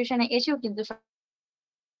ইনস্টিটিউশনে এসেও কিন্তু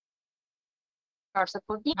শর্ট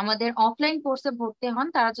সাপোর্ট নিয়ে আমাদের অফলাইন কোর্সে ভর্তি হন।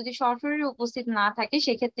 তারা যদি সরাসরি উপস্থিত না থাকে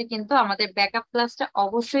সেক্ষেত্রে কিন্তু আমাদের ব্যাকআপ ক্লাসটা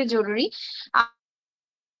অবশ্যই জরুরি।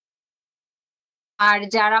 আর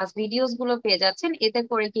যারা ভিডিওস গুলো পেয়ে যাচ্ছেন এতে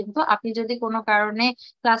করে কিন্তু আপনি যদি কোনো কারণে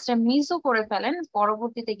ক্লাসটা মিসও করে ফেলেন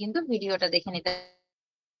পরবর্তীতে কিন্তু ভিডিওটা দেখে নিতে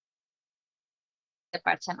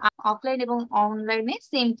পারছেন। অফলাইন এবং অনলাইনে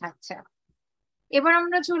সেম থাকছে। এবার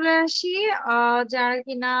আমরা চলে আসি যারা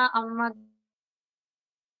কিনা আমাদের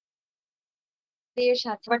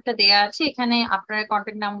সাথে দেয়া আছে এখানে আপনার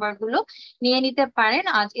কন্ট্যাক্ট নাম্বার গুলো নিয়ে নিতে পারেন।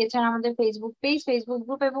 আজ এছাড়া আমাদের ফেসবুক পেজ, ফেসবুক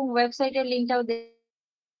গ্রুপ এবং ওয়েবসাইটের লিঙ্কটাও দেয়া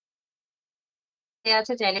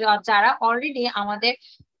আছে। চাইলে যারা অলরেডি আমাদের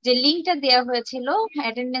যে লিঙ্কটা দেওয়া হয়েছিল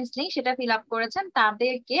অ্যাটেন্ডেন্স লিঙ্ক সেটা ফিল আপ করেছেন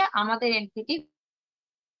তাদেরকে আমাদের এন্ড থেকে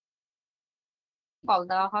কল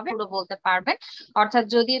দেওয়া হবে, পুরো বলতে পারবেন। অর্থাৎ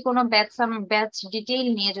যদি কোনো ব্যাচ ডিটেইল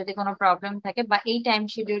নিয়ে যদি কোনো প্রবলেম থাকে বা এই টাইম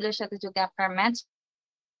শিডিউলের সাথে যদি আপনার ম্যাচ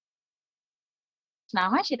না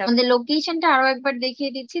হয় সেটা। আমাদের লোকেশনটা আরো একবার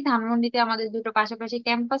দেখিয়ে দিচ্ছি। ধানমন্ডিতে আমাদের দুটো পাশাপাশি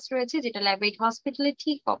ক্যাম্পাস রয়েছে, যেটা ল্যাবএইট হসপিটালের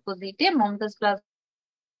ঠিক অপোজিটে মমতাজ প্লাজা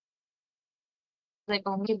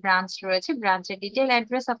এবং ব্রাঞ্চ রয়েছে। ব্রাঞ্চের ডিটেল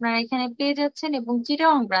অ্যাড্রেস আপনারা এখানে পেয়ে যাচ্ছেন এবং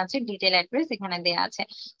চিটাগং ব্রাঞ্চের ডিটেল অ্যাড্রেস এখানে দেওয়া আছে।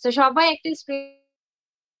 তো সবাই একটা স্ক্রিনশট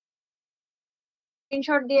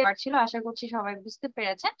দিয়ে পারছিল, আশা করছি সবাই বুঝতে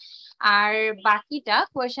পেরেছেন। আর বাকিটা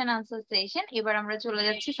কোয়েশ্চেন আনসার সেশন। এবার আমরা চলে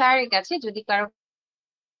যাচ্ছি স্যারের কাছে, যদি কারো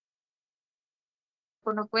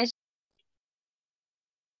কোনো কোয়েশ্চেন।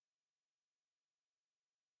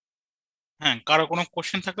 হ্যাঁ, কারো কোনো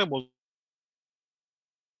কোশ্চেন থাকলে বলতে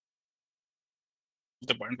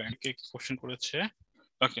পারেন। কে কোশ্চেন করেছে?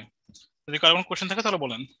 ওকে, যদি কারো কোনো কোশ্চেন থাকে তাহলে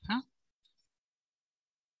বলেন। হ্যাঁ,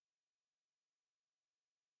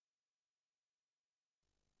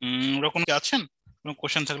 ওরকম কি আছেন? কোনো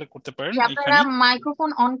কোশ্চেন থাকলে করতে পারেন আপনারা এখানে। মাইক্রোফোন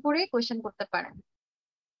অন করে কোয়েশ্চেন করতে পারেন।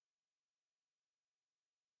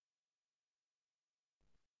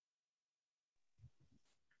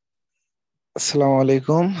 আসসালামু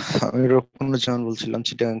আলাইকুম, আমি রূপনুজ্জামান বলছিলাম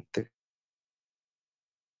চিটাগাং থেকে।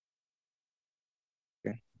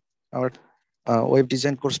 আমার ওয়েব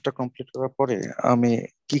ডিজাইন কোর্সটা কমপ্লিট করার পরে আমি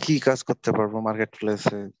কি কি কাজ করতে পারবো মার্কেট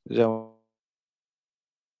প্লেসে, যেমন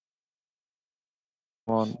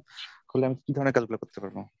করলে আমি কি ধরনের কাজগুলো করতে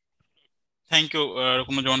পারবো? থ্যাংক ইউ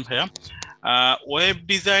রকমুজ্জামান ভাইয়া। ওয়েব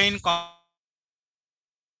ডিজাইন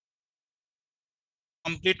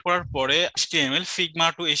কমপ্লিট করার পরে HTML, ফিগমা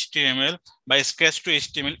টু HTML বা স্কেচ টু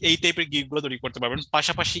HTML এই টাইপের গিগগুলো তৈরি করতে পারবেন।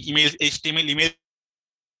 পাশাপাশি ইমেল HTML ইমেল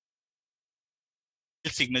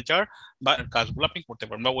সিগনেচার বা কাজগুলো আপনি করতে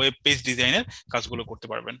পারবেন, বা ওয়েব পেজ ডিজাইনের কাজগুলো করতে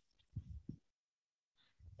পারবেন।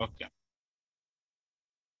 ওকে,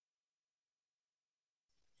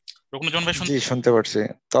 রকুনজন ভাই জি, শুনতে পারছি।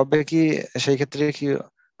 তবে কি সেই ক্ষেত্রে কি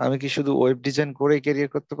আমি কি শুধু ওয়েব ডিজাইন করেই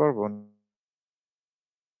ক্যারিয়ার করতে পারবো,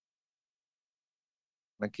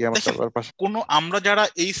 নাকি আমার দেখেন, তার পাশে? আমরা যারা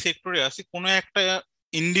এই সেক্টরে আছি কোনো একটা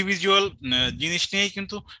ইন্ডিভিজুয়াল জিনিস নিয়েই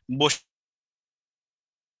কিন্তু বসে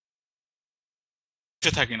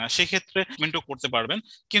থাকি না, সেক্ষেত্রে মেন্টও করতে পারবেন,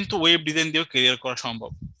 কিন্তু ওয়েব ডিজাইন দিয়েও ক্যারিয়ার করা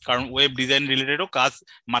সম্ভব, কারণ ওয়েব ডিজাইন রিলেটেডও কাজ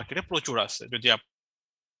মার্কেটে প্রচুর আছে, যদি আপনি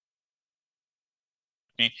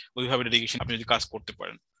ওইভাবে ডেডিকেশন আপনি যদি কাজ করতে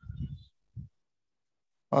পারেন।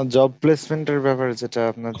 জব প্লেসমেন্টের ব্যাপারে যেটা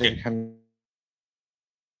আপনাদের ওকে, এখানে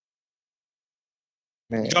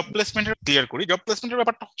জব প্লেসমেন্টের ক্লিয়ার করি। জব প্লেসমেন্টের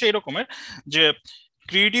ব্যাপারটা হচ্ছে এরকমের যে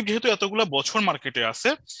ক্রিয়েটিভ যেহেতু এতগুলো বছর মার্কেটে আছে,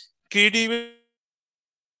 ক্রিয়েটিভ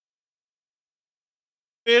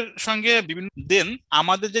এর সঙ্গে বিভিন্ন দেন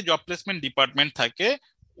আমাদের যে জব প্লেসমেন্ট ডিপার্টমেন্ট থাকে,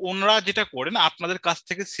 ওনারা যেটা করেন আপনাদের কাছ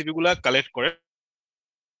থেকে সিভি গুলা কালেক্ট করেন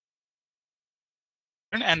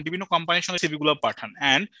এন্ড বিভিন্ন কোম্পানির সঙ্গে সিভি গুলো পাঠান,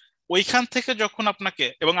 এন্ড ওইখান থেকে যখন আপনাকে,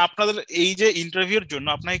 এবং আপনাদের এই যে ইন্টারভিউর জন্য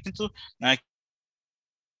আপনাকে কিন্তু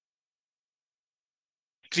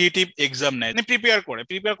ক্রিয়েটিভ এক্সাম নেয়, প্রিপেয়ার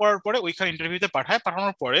করার পরে ওইখানে ইন্টারভিউতে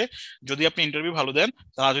পাঠানোর পরে যদি আপনি ইন্টারভিউ ভালো দেন,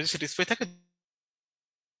 তারা যদি স্যাটিসফাই থাকে,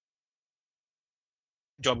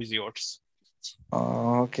 জব ইজ ইয়োর্স।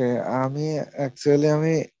 ওকে, আমি অ্যাকচুয়ালি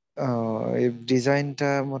আমি এই ডিজাইনটা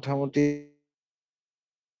মোটামুটি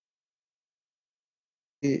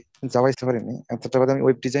যাওয়াইতে পারিনি এতটা বাদে। আমি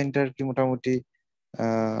ওয়েব ডিজাইনটা আর কি মোটামুটি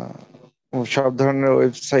সব ধরনের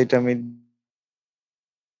ওয়েবসাইট আমি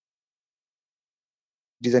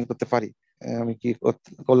ডিজাইন করতে পারি। আমি কি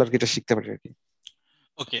করলে আর কি এটা শিখতে পারি আর কি।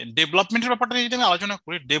 ওকে, ডেভেলপমেন্টের ব্যাপারটা যদি আমি আলোচনা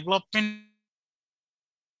করি, ডেভেলপমেন্ট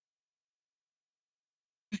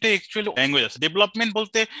অ্যাকচুয়ালি ল্যাঙ্গুয়েজ আছে। ডেভেলপমেন্ট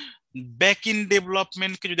বলতে ব্যাক ইন্ড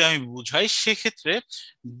ডেভেলপমেন্টকে যদি আমি বুঝাই, সেক্ষেত্রে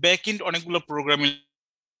ব্যাক ইন্ড অনেকগুলো প্রোগ্রামিং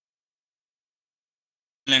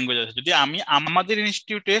ল্যাঙ্গুয়েজ আছে। যদি আমি আমাদের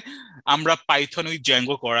ইনস্টিটিউটে আমরা পাইথন উইথ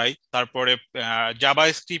জ্যাঙ্গো করাই, তারপরে জাভা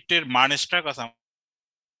স্ক্রিপ্টের মানস্ট্রাক আছে,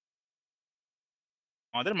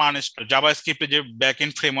 আমাদের জাভা স্ক্রিপ্টে যে back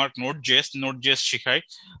end framework node JS শেখাই,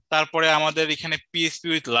 তারপরে আমাদের এখানে পিএইচপি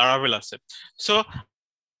উইথ লারাভেল আছে। সো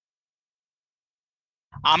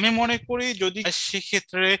আমি মনে করি যদি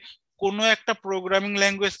সেক্ষেত্রে কোনো একটা প্রোগ্রামিং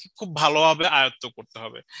ল্যাঙ্গুয়েজ খুব ভালোভাবে আয়ত্ত করতে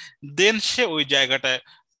হবে, দেন সে ওই জায়গাটায়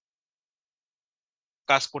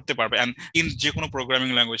কাজ করতে পারবে। এন্ড ইন যে কোনো প্রোগ্রামিং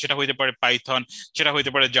ল্যাঙ্গুয়েজ, সেটা হইতে পারে পাইথন, সেটা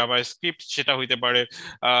হইতে পারে জাভা স্ক্রিপ্ট, সেটা হইতে পারে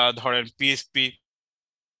ধরেন পিএইচপি,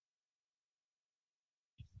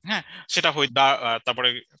 হ্যাঁ, সেটা তারপরে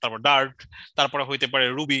তারপর ডার্ট, তারপরে হইতে পারে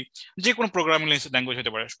রুবি, যে কোনো প্রোগ্রামিং ল্যাঙ্গুয়েজ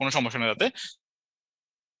হতে পারে, কোনো সমস্যা নেই তাতে,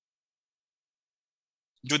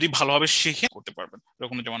 যদি ভালোভাবে শিখে করতে পারবেন।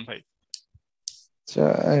 এরকম যেমন ভাই, আচ্ছা,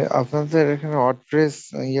 আপনাদের এখানে ওয়ার্ডপ্রেস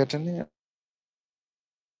ইয়েটা নেই?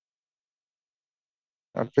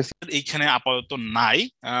 ওয়ার্ডপ্রেস এইখানে আপাতত নাই,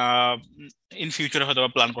 ইন ফিউচারে হয়তো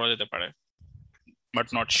প্ল্যান করা যেতে পারে, বাট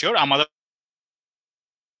নট শিওর। আমাদের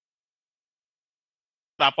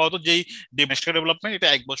আপাতত যেই ডেভেলপমেন্ট, এটা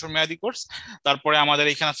 1 বছর মেয়াদি কোর্স। তারপরে আমাদের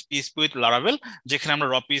এখানে আছে পিএসপি উইথ লারাভেল, যেখানে আমরা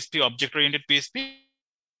র পিএসপি, অবজেক্ট ওরিয়েন্টেড পিএসপি,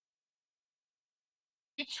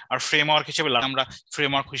 আর ফ্রেমওয়ার্ক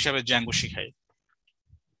হিসেবে জ্যাঙ্গো শিখাই।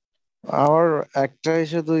 আমার একটাই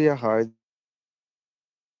শুধু ইয়ে হয়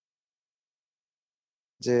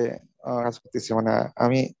যে কাজ করতেছি, মানে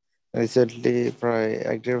আমি রিসেন্টলি প্রায়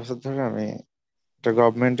 1-1.5 বছর ধরে আমি একটা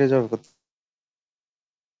গভর্নমেন্টে জব করতেছি।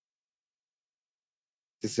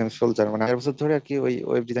 আমি সোলজার, মানে 1 বছর ধরে আর কি ওই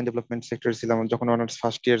ওয়েব ডিজাইন ডেভেলপমেন্ট সেক্টরে ছিলাম যখন অনার্স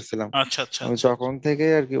ফার্স্ট ইয়ার ছিলাম। আচ্ছা আচ্ছা আমি আচ্ছা। তখন থেকে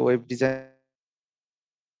আর কি ওয়েব ডিজাইনের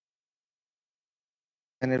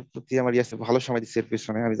প্রতি আমার ইয়ে ভালো সময় দিচ্ছি এর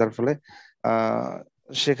পিছনে আমি, যার ফলে আহ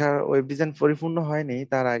শেখার ওয়েব ডিজাইন পরিপূর্ণ হয়নি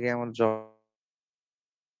তার আগে আমার জবটা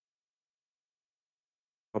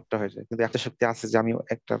হয়ে যায়, কিন্তু একটা শক্তি আছে যে আমি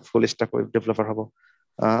একটা ফুল স্ট্যাক ওয়েব ডেভেলপার হব।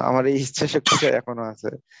 আমার এই ইচ্ছা শক্তিটা এখনো আছে।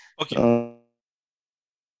 ওকে,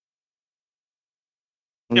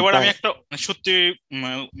 এবার আমি তাই একটা সত্যি উম,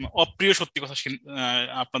 অপ্রিয় সত্যি কথা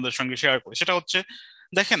আপনাদের সঙ্গে শেয়ার করি, সেটা হচ্ছে,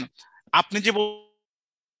 দেখেন, আপনি যে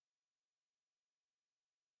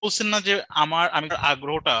বলছেন না যে আমি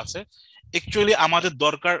আগ্রহটা আছে, অ্যাকচুয়ালি আমাদের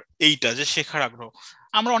দরকার এইটা যে শেখার আগ্রহ।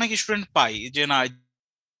 আমরা অনেক স্টুডেন্ট পাই যে না,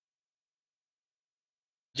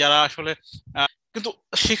 যারা আসলে কিন্তু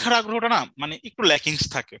শেখার আগ্রহটা না মানে একটু ল্যাকিংস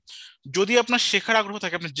থাকে। যদি আপনার শেখার আগ্রহ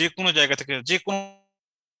থাকে, আপনি যে কোনো জায়গা থেকে যে কোনো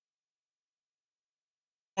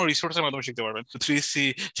রিসোর্সের মাধ্যমে শিখতে পারবেন, 3C,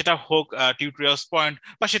 সেটা হোক টিউটোরিয়ালস পয়েন্ট,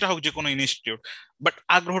 বা সেটা হোক যে কোনো ইনস্টিটিউট। বাট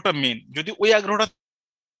আগ্রহটা মেন, যদি ওই আগ্রহটা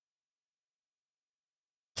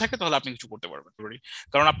থাকে তাহলে আপনি কিছু করতে পারবেন।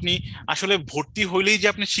 কারণ আপনি আসলে ভর্তি হইলেই যে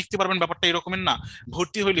আপনি শিখতে পারবেন ব্যাপারটা এরকমের না।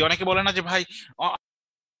 ভর্তি হইলে অনেকে বলে না যে ভাই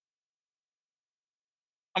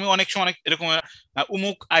আমি অনেক সময় অনেক এরকম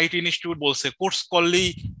উমুক আইটি ইনস্টিটিউট বলছে কোর্স করলেই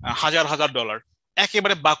হাজার হাজার ডলার,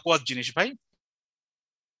 একেবারে বাকওয়াজ জিনিস ভাই।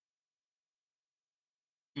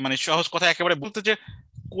 মানে সহজ কথা একেবারে বলতে যে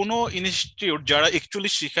কোনো ইনস্টিটিউট যারা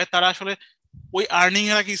অ্যাকচুয়ালি শিখায় তারা আসলে ওই আর্নিং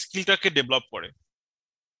এর আগে স্কিলটাকে ডেভেলপ করে।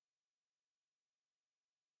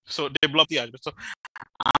 সো ডেভেলপই আসবে। সো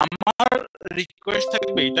আমার রিকোয়েস্ট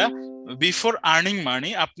থাকবে এটা, বিফোর আর্নিং মানি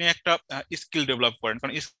আপনি একটা স্কিল ডেভেলপ করেন,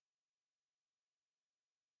 কারণ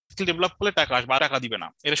স্কিল ডেভেলপ করলে টাকা আসবে, আর টাকা দিবে না,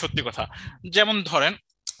 এটা সত্যি কথা। যেমন ধরেন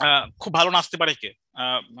খুব ভালো নাচতে পারে কে,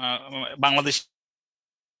 বাংলাদেশ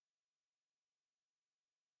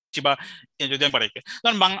বা যদি আমি পারে কে,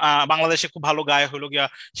 ধরেন বাংলাদেশে খুব ভালো গায় হলো গিয়া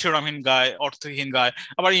শিরোনামহীন গায়, অর্থহীন গায়।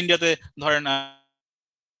 আবার ইন্ডিয়াতে ধরেন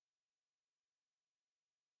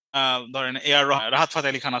ধরেন রাহাত ফাতে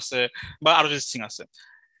আলী খান আছে বা অরিজিৎ সিং আছে।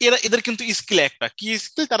 এদের কিন্তু স্কিল একটা কি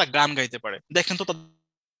স্কিল, তারা গান গাইতে পারে। দেখেন তো তাদের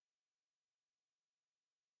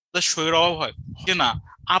শরীরের অভাব হয় যে না।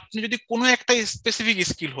 আপনি যদি কোনো একটা স্পেসিফিক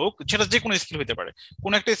স্কিল হোক, সেটা যে কোনো স্কিল হতে পারে,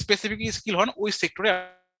 কোনো একটা স্পেসিফিক স্কিল হন ওই সেক্টরে,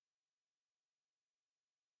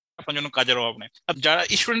 আপনার জন্য কাজের অভাব নেই। যারা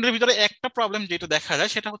স্টুডেন্টের ভিতরে একটা প্রবলেম যেটা দেখা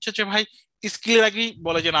যায় সেটা হচ্ছে যে ভাই স্কিলের আগেই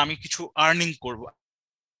বলে যে না আমি কিছু আর্নিং করব,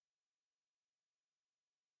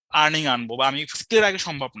 আর্নিং আনবো, বা আমি স্কিলের আগে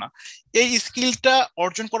সম্ভব না। এই স্কিলটা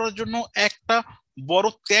অর্জন করার জন্য একটা বড়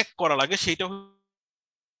ত্যাগ করা লাগে, সেটা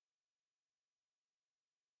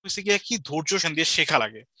হচ্ছে গিয়ে কি ধৈর্য দিয়ে শেখা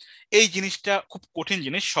লাগে। এই জিনিসটা খুব কঠিন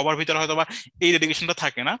জিনিস, সবার ভিতরে হয়তো বা এই ডেডিকেশনটা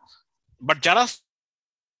থাকে না। বাট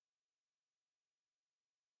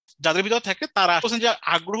যাদের ভিতরে থাকে তারা যে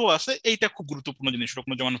আগ্রহ আছে, এইটা খুব গুরুত্বপূর্ণ জিনিস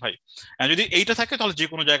যেমন ভাই। যদি এইটা থাকে তাহলে যে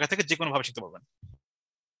কোনো জায়গা থেকে যে কোনো ভাবে শিখতে পারবেন।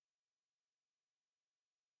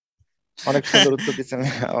 অনেক সুন্দর উত্তর দিচ্ছেন,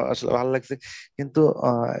 আসলে ভালো লাগছে। কিন্তু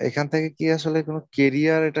এখান থেকে কি আসলে কোনো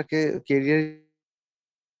কেরিয়ার, এটাকে কেরিয়ার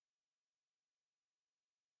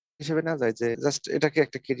হিসেবে নেওয়া যায়, যে জাস্ট এটাকে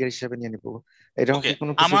একটা কেরিয়ার হিসেবে নিয়ে নিবো, এরকম ওকে, কি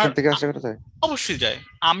কোনো কিছু আমার এখান থেকে আশা করা যায়? অবশ্যই যায়।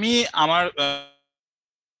 আমি আমার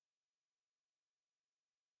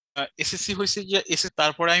এসএসসি হয়েছে গিয়ে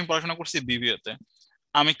তারপরে আমি পড়াশোনা করছি বিবিএ তে।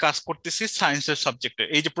 আমি কাজ করতেছি সায়েন্সের সাবজেক্টে।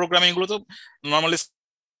 এই যে প্রোগ্রামিং গুলো তো নর্মালি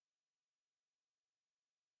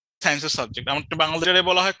সায়েন্সের সাবজেক্ট, আমাদের বাংলাদেশে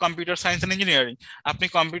বলা হয় কম্পিউটার সায়েন্স এন্ড ইঞ্জিনিয়ারিং। আপনি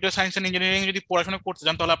কম্পিউটার সায়েন্স এন্ড ইঞ্জিনিয়ারিং যদি পড়াশোনা করতে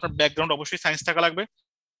চান তাহলে আপনার ব্যাকগ্রাউন্ড অবশ্যই সায়েন্স থাকা লাগবে।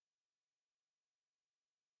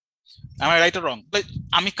 আমার রাইট আর রং?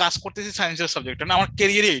 আমি কাজ করতেছি সায়েন্সের সাবজেক্টে, না আমার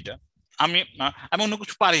ক্যারিয়ারই এইটা। আমি আমি অন্য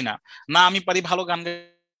কিছু পারি না। না আমি পারি ভালো গান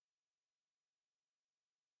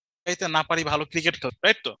গাইতে, না পারি ভালো ক্রিকেট খেলতে,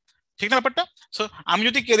 রাইট তো? ঠিক না ব্যাপারটা? সো আমি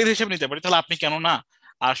যদি ক্যারিয়ার হিসেবে নিতে পারি তাহলে আপনি কেন না?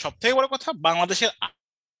 আর সব থেকে বড় কথা, বাংলাদেশের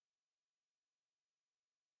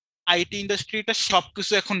আইটি ইন্ডাস্ট্রিটা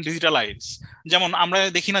সবকিছু এখন ডিজিটালাইজ। যেমন আমরা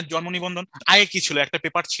দেখি না জন্ম নিবন্ধন, আগে কি ছিল, একটা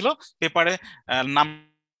পেপার ছিল, পেপারে নাম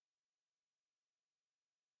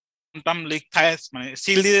টাম লিখায় মানে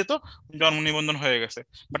সিল দিয়ে দিত, জন্ম নিবন্ধন হয়ে গেছে।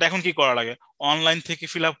 বাট এখন কি করা লাগে, অনলাইন থেকে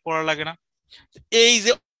ফিল আপ করা লাগে না? এই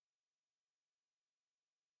যে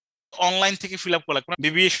অনলাইন থেকে ফিল আপ করা লাগবে,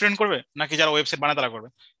 বিবিএ স্টুডেন্ট করবে নাকি যারা ওয়েবসাইট বানায় তারা করবে?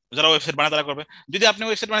 যারা ওয়েবসাইট বানায় তারা করবে। যদি আপনি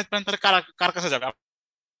ওয়েবসাইট বানাতে পারেন তাহলে কার কাছে যাবে?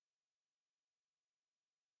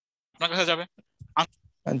 আপনার কাছে যাবে।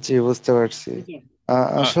 জি, বুঝতে পারছি। আহ,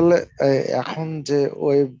 আসলে এখন যে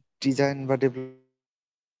ওয়েব ডিজাইন বা ডেভেলপমেন্টের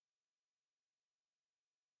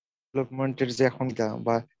যে এখন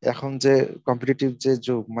বা এখন যে কম্পিটিটিভ যে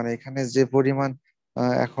যুগ, মানে এখানে যে পরিমাণ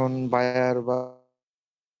এখন বায়ার বা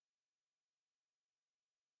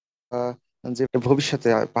যে ভবিষ্যতে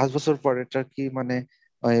 5 বছর পর এটা কি মানে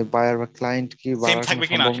বায়ার বা ক্লায়েন্ট কি সেম বাড়ার কোনো থাকবে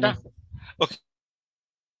কিনা সেটা। সম্ভাবনা? ওকে,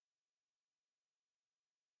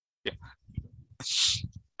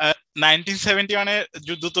 নাইনটিন সেভেন্টি ওয়ানের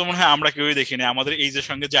যুদ্ধ তো মনে হয় আমরা কেউই দেখিনি, আমাদের এইজের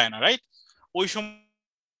সঙ্গে যায় না, রাইট? ওই সময়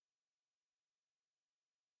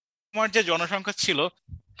যে জনসংখ্যা ছিল,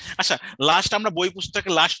 আচ্ছা লাস্ট আমরা বই পুস্তকে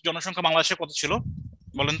লাস্ট জনসংখ্যা বাংলাদেশে কত ছিল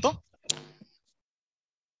বলেন তো?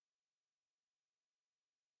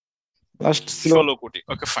 লাস্ট ছিল 16 কোটি।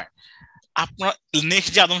 Okay fine. আপনার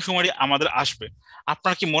নেক্সট যে আদমশুমারি আমাদের আসবে,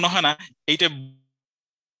 আপনার কি মনে হয় না এইটা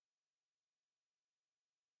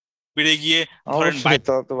বেড়ে গিয়ে ধরেন অবশ্যই,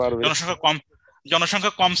 তা তো বাড়বে, জনসংখ্যা কম,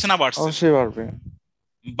 জনসংখ্যা কমছে না বাড়ছে? অবশ্যই বাড়বে।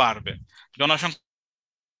 বাড়বে। জনসংখ্যা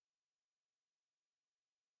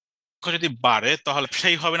যদি বাড়ে তাহলে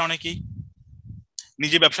ব্যবসায়ী হবে না অনেকেই?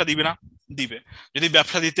 নিজে ব্যবসা দিবে না? দিবে। যদি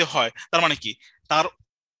ব্যবসা দিতে হয় তার মানে কি, তার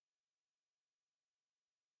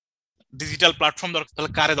ডিজিটাল প্ল্যাটফর্ম দরকার,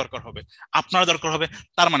 তাহলে কারে দরকার হবে? আপনার দরকার হবে।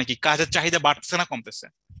 তার মানে কি কাজের চাহিদা বাড়তেছে না কমতেছে?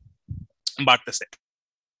 বাড়তেছে।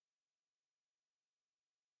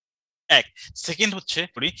 এক। সেকেন্ড হচ্ছে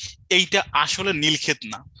এইটা আসলে নীলক্ষেত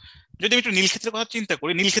না। যদি আমি একটু নীলক্ষেতের কথা চিন্তা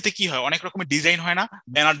করি, নীলক্ষেতে কি হয়, অনেক রকমের ডিজাইন হয় না,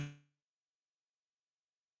 ব্যানার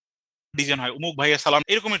ডিজাইন হয়, উমুক ভাইয়া সালাম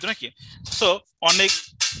এরকমের তো নাকি। সো অনেক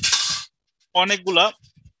অনেকগুলা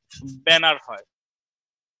ব্যানার হয়।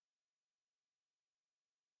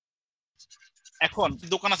 এখন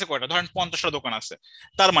দোকান আছে কয়টা, ধরেন 50টা দোকান আছে।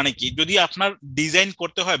 তার মানে কি, যদি আপনার ডিজাইন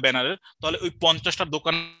করতে হয় ব্যানারের, তাহলে ওই 50টা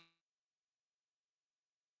দোকানের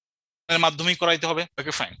মাধ্যমেই করাইতে হবে।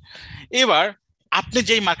 Okay fine. এবার আপনি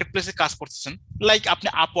যেই মার্কেট প্লেসে কাজ করতেছেন, লাইক আপনি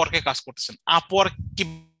আপওয়ার্কে কাজ করতেছেন, আপওয়ার্ক কি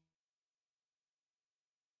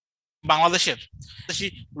বাংলাদেশের বেশি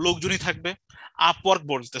লোকজনই থাকবে? আপওয়ার্ক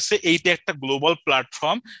বলতেছে এইটা একটা গ্লোবাল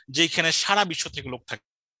প্ল্যাটফর্ম, যেখানে সারা বিশ্ব থেকে লোক থাকবে।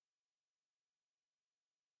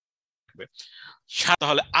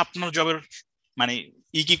 তাহলে আপনার জবের মানে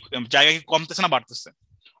কি জায়গা কি কমতেছে না বাড়তেছে?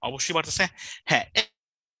 অবশ্যই বাড়তেছে। হ্যাঁ,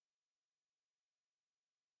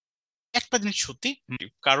 একটা জিনিস সত্যি,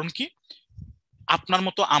 কারণ কি, আপনার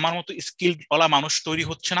মতো আমার মতো স্কিল ওয়ালা মানুষ তৈরি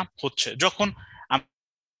হচ্ছে না, হচ্ছে। যখন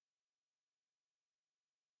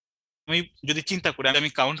আমি যদি চিন্তা করি,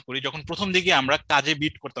 আমি কাউন্ট করি, যখন প্রথম দিকে আমরা কাজে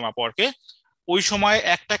বিট করতাম আপওয়ার্কে, ওই সময়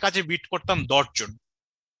একটা কাজে বিট করতাম 10 জন,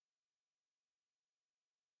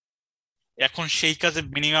 এখন সেই কাজে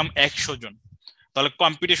মিনিমাম 100 জন। তাহলে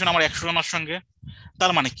কম্পিটিশন আমার 100 জনের সঙ্গে।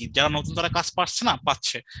 তার মানে কি, যারা নতুন তারা কাজ পাচ্ছে না,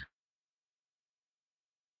 পাচ্ছে।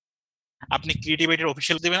 আপনি ক্রিয়েটিভিটির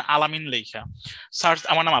অফিসিয়াল দিবেন আলামিন লেখা, সার্চ,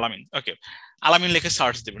 আমার নাম আলামিন, ওকে, আলামিন লিখে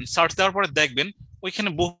সার্চ দিবেন। সার্চ দেওয়ার পরে দেখবেন ওইখানে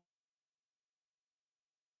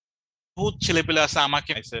বহুত ছেলে পেলে আছে,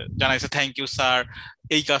 আমাকে জানাইছে থ্যাংক ইউ স্যার,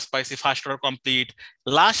 এই কাজ পাইছি, ফার্স্ট অর্ডার কমপ্লিট।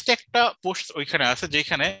 লাস্ট একটা পোস্ট ওইখানে আছে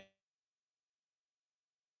যেখানে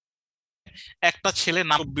একটা ছেলে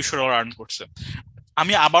নাম $20 আর্ন করছে।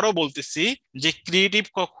 আমি আবারও বলতেছি যে ক্রিয়েটিভ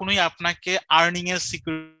কখনোই আপনাকে আর্নিং এর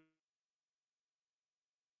সিকিউরিটি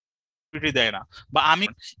দেয় না, বা আমি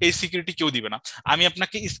এই সিকিউরিটি কেউ দিবে না। আমি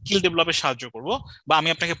আপনাকে স্কিল ডেভেলপে সাহায্য করব, বা আমি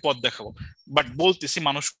আপনাকে পথ দেখাবো, বাট বলতেছি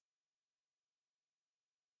মানুষ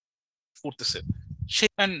করতেছে সে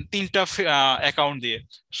 3টা অ্যাকাউন্ট দিয়ে।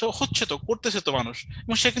 সো হচ্ছে তো, করতেছে তো মানুষ,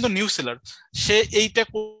 এবং সে কিন্তু নিউ সেলার। সে এইটা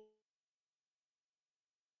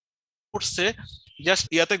করছে জাস্ট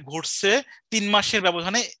ইয়াতে ঘুরছে 3 মাসের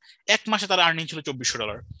ব্যবধানে, 1 মাসে তার আর্নিং ছিল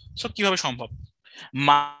 $2400। সো কিভাবে সম্ভব?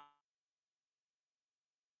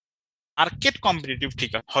 মার্কেট কম্পিটিটিভ,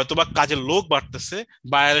 ঠিক আছে, হয়তোবা কাজের লোক বাড়তেছে,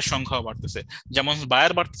 বায়ারের সংখ্যাও বাড়তেছে, যেমন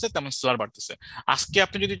বায়ার বাড়তেছে তেমন সেলার বাড়তেছে। আজকে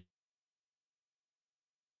আপনি যদি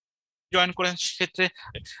জয়েন করেন সেক্ষেত্রে,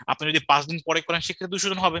 আপনি যদি 5 দিন পরে করেন সেক্ষেত্রে 200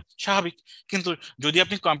 জন হবে, স্বাভাবিক। কিন্তু যদি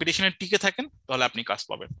আপনি কম্পিটিশনে টিকে থাকেন, তাহলে আপনি কাজ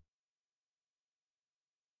পাবেন।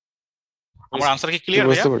 আমার আনসার কি ক্লিয়ার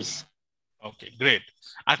ভাইয়া? বুঝতে পারছি। ওকে, গ্রেট।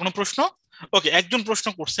 আর কোনো প্রশ্ন? ওকে, একজন প্রশ্ন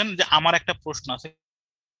করছেন যে আমার একটা প্রশ্ন আছে।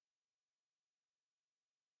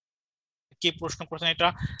 কে প্রশ্ন করছেন এটা?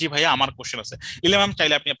 জি ভাইয়া, আমার কোশ্চেন আছে। ইলে ম্যাম,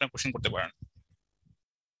 চাইলে আপনি আপনার কোশ্চেন করতে পারেন।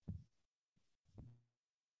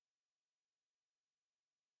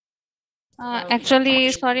 অ্যাকচুয়ালি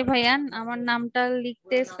সরি ভাইয়ান, আমার নামটা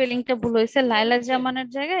লিখতে স্পেলিংটা ভুল হয়েছে, লাইলা জামানের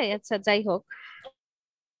জায়গায়। আচ্ছা, যাই হোক।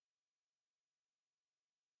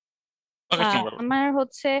 ওকে, কোনো ব্যাপার। আমার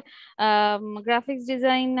হচ্ছে গ্রাফিক্স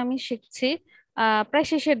ডিজাইন আমি শিখছি, প্রায়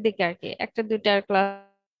শেষের দিকে আর কি, একটা দুইটার ক্লাস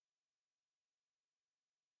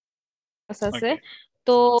আছে। ওকে,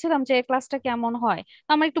 তো ছিলাম যে ক্লাসটা কেমন হয়,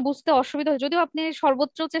 আমার একটু বুঝতে অসুবিধা হয়, যদিও আপনি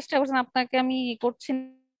সর্বোচ্চ চেষ্টা করছেন, আপনাকে আমি করছি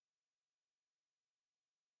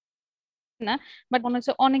না, বাট মনে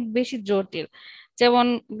হচ্ছে অনেক বেশি জটিল। যেমন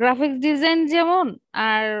গ্রাফিক্স ডিজাইন যেমন,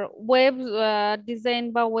 আর ওয়েব ডিজাইন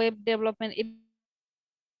বা ওয়েব ডেভেলপমেন্ট,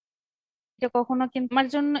 এটা কখনো কিন্তু আমার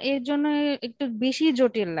জন্য এর জন্য একটু বেশি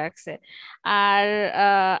জটিল লাগছে। আর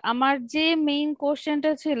আমার যে মেইন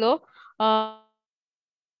কোশ্চেনটা ছিল,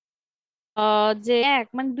 যে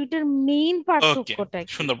মানে দুইটার মেইন ওকে, পার্থক্যটা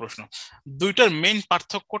কি? সুন্দর প্রশ্ন। দুইটার মেইন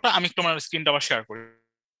পার্থক্যটা আমি একটু আমার স্ক্রিনটা আবার শেয়ার করি,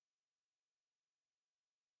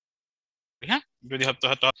 হ্যাঁ, যদি হয়তো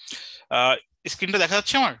হয়তো স্ক্রিনটা দেখা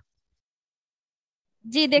যাচ্ছে আমার?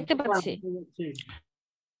 জি, দেখতে পাচ্ছি।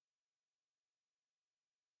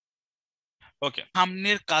 ওকে,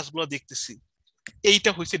 সামনের কাজগুলো দেখতেছি, এইটা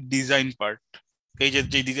হচ্ছে ডিজাইন পার্ট। এই যে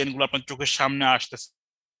যে ডিজাইন গুলো আপনার চোখের সামনে আসতেছে,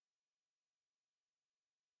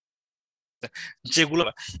 যেগুলো,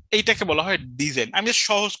 এইটাকে বলা হয় ডিজাইন। আমি just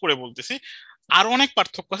সহজ করে বলতেছি, আরো অনেক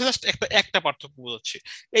পার্থক্য আছে, জাস্ট একটা একটা পার্থক্য বোঝাচ্ছি।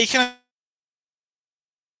 এইখানে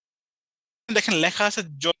দেখেন লেখা আছে,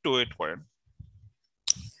 জয়েন্ট, ওয়েট করেন।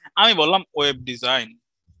 আমি বললাম ওয়েব ডিজাইন,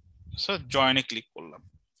 সো জয়েনে ক্লিক করলাম।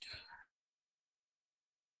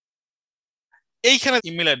 এইখানে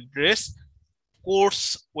email address, course,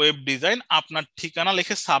 web design, আপনার ঠিকানা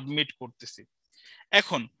লিখে সাবমিট করতেছি।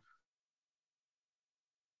 এখন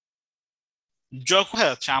যখন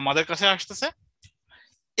হচ্ছে আমাদের কাছে আসতেছে,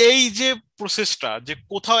 এই যে প্রসেসটা যে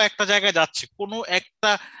কোথাও একটা জায়গায় যাচ্ছে, কোনো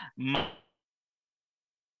একটা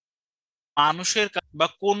মানুষের বা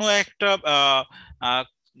কোনো একটা আহ, আহ,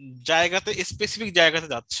 জায়গাতে, স্পেসিফিক জায়গাতে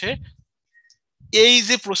যাচ্ছে, এই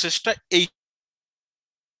যে প্রসেসটা,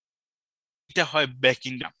 এইটা হয়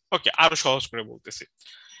ব্যাকিং। ওকে, আরো সহজ করে বলতেছি,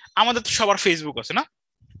 আমাদের তো সবার ফেসবুক আছে না?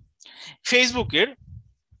 ফেসবুকের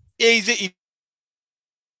এই যে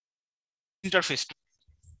ইন্টারফেস,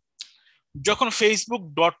 যখন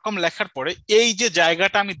facebook.com লেখার পরে এই যে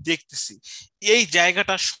জায়গাটা আমি দেখতেছি, এই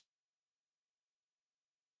জায়গাটা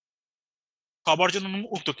সবার জন্য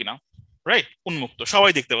উন্মুক্ত কিনা? রাইট, উন্মুক্ত,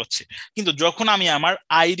 সবাই দেখতে পাচ্ছে। কিন্তু যখন আমি আমার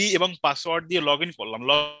আইডি এবং পাসওয়ার্ড দিয়ে লগ ইন করলাম,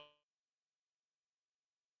 লগ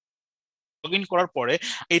ইন করার পরে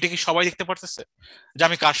এইটা কি সবাই দেখতে পারতেছে যে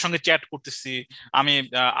আমি কার সঙ্গে চ্যাট করতেছি,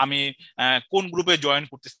 আমি কোন গ্রুপে জয়েন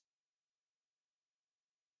করতেছি,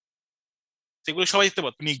 সেগুলো সবাই দেখতে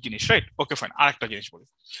পাচ্ছে, ইউনিক জিনিস, রাইট? ওকে ফাইন, আরেকটা জিনিস বলি,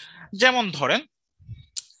 যেমন ধরেন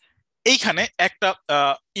এইখানে একটা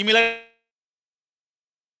ইমেল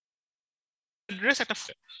অ্যাড্রেস, একটা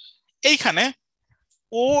এইখানে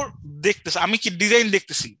ও দেখতেছে আমি কি ডিজাইন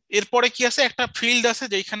দেখতেছি, এরপরে কি আছে, একটা ফিল্ড আছে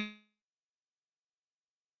যেখানে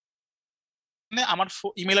আমার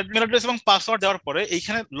ইমেল অ্যাড্রেস এবং পাসওয়ার্ড দেওয়ার পরে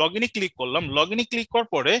এইখানে লগ ইনে ক্লিক করলাম, লগ ইনে ক্লিক করার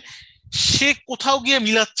পরে সে কোথাও গিয়ে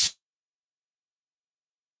মিলাচ্ছে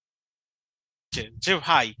যে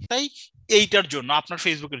ভাই তাই এইটার জন্য, আপনার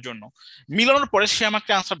ফেসবুকের জন্য মিলানোর পরে সে আমাকে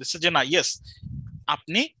আনসার দিচ্ছে যে না, ইয়েস,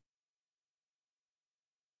 আপনি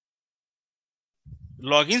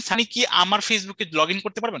লগ ইন সানি কি আমার ফেসবুকে লগ ইন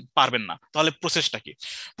করতে পারবেন? পারবেন না। তাহলে প্রসেসটা কি?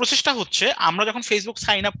 প্রসেসটা হচ্ছে, আমরা যখন ফেসবুক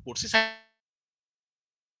সাইন আপ করছি, সাইন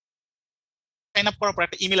আপ করার পর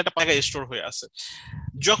একটা ইমেল, একটা জায়গায় স্টোর হয়ে আছে,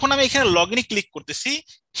 যখন আমি এখানে লগ ইনে ক্লিক করতেছি,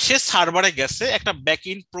 সে সার্ভারে গেছে একটা ব্যাক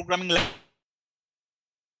ইন প্রোগ্রামিং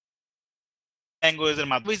ল্যাঙ্গুয়েজের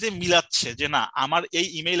মাধ্যমে যে মিলাচ্ছে যে না, আমার এই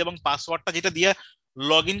ইমেল এবং পাসওয়ার্ডটা যেটা দিয়ে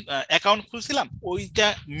লগ ইন অ্যাকাউন্ট খুলছিলাম ওইটা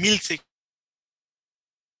মিলছে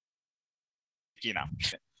কিনা।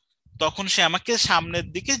 তখন সে আমাকে সামনের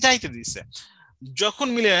দিকে যাইতে দিছে, যখন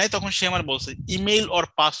মিলে নাই তখন সে আমার বলছে ইমেল অর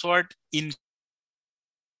পাসওয়ার্ড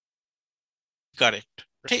ইনকারেক্ট।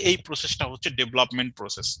 এই প্রসেসটা হচ্ছে ডেভেলপমেন্ট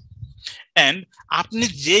প্রসেস। এন্ড আপনি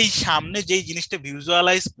যেই সামনে যেই জিনিসটা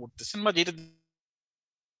ভিজুয়ালাইজ করতেছেন বা যেটা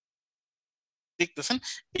দেখতেছেন,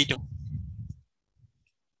 এইটা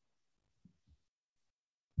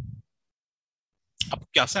আপনি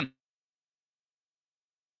কি আছেন,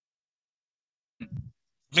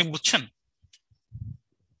 আপনি বুঝছেন?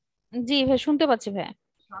 জি ভাই, শুনতে পাচ্ছি ভাই।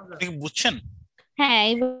 আপনি কি বুঝছেন? হ্যাঁ,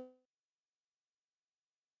 এইবার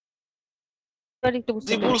একটু বুঝতে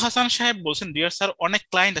জিবুল পেরেছি। হাসান সাহেব বলছেন, ডিয়ার স্যার, অনেক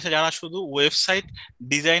ক্লায়েন্ট আছে যারা শুধু ওয়েবসাইট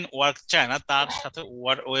ডিজাইন ওয়ার্ক চায় না, তার সাথে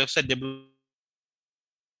ওয়েবসাইট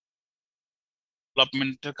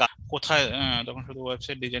ডেভেলপমেন্টের কোথায়, তখন শুধু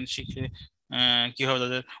ওয়েবসাইট ডিজাইন শিখে কিভাবে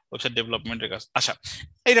তাদের ওয়েবসাইট ডেভেলপমেন্টের কাজ। আচ্ছা,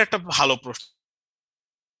 এটা একটা ভালো প্রশ্ন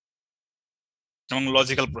এবং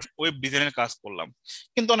লজিক্যাল প্রশ্ন। ওয়েব ডিজাইনের কাজ করলাম,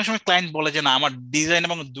 কিন্তু অনেক সময় ক্লায়েন্ট বলে যে না, আমার ডিজাইন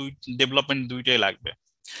এবং ডেভেলপমেন্ট দুইটাই লাগবে,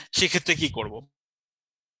 সেক্ষেত্রে কি করব?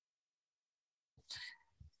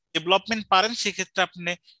 ডেভেলপমেন্ট পারেন, সেক্ষেত্রে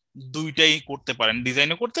আপনি দুইটাই করতে পারেন,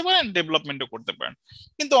 ডিজাইনও করতে পারেন, ডেভেলপমেন্টও করতে পারেন।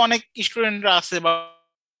 কিন্তু অনেক স্টুডেন্টরা আছে বা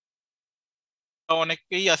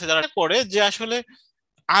অনেকেই আছে যারা করে যে আসলে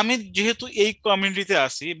আমি যেহেতু এই কমিউনিটিতে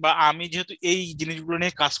আছি বা আমি যেহেতু এই জিনিসগুলো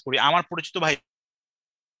নিয়ে কাজ করি, আমার পরিচিত ভাই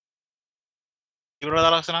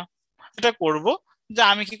যারা আছে না, এটা করব যে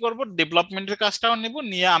আমি কি করব, ডেভেলপমেন্টের কাজটাও নেব,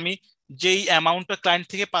 নিয়ে আমি যেই অ্যামাউন্টটা ক্লায়েন্ট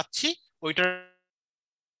থেকে পাচ্ছি ওইটার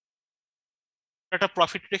একটা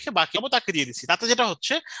প্রফিট রেখে বাকি তাকে দিয়ে দিচ্ছি। তাতে যেটা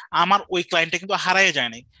হচ্ছে, আমার ওই ক্লায়েন্টটা কিন্তু হারায়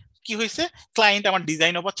যায় নাই। কি হয়েছে, ক্লায়েন্ট আমার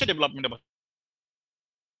ডিজাইনও পাচ্ছে, ডেভেলপমেন্টও পাচ্ছে।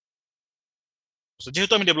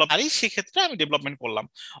 যেহেতু আমি ডেভেলপ পারি, সেক্ষেত্রে আমি ডেভেলপমেন্ট করলাম।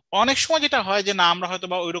 অনেক সময় যেটা হয় যে না, আমরা হয়তো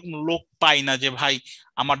বা ওইরকম লোক পাই না যে ভাই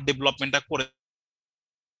আমার ডেভেলপমেন্টটা করে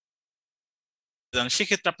দেন,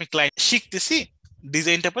 সেক্ষেত্রে আপনি ক্লায়েন্ট শিখতেছি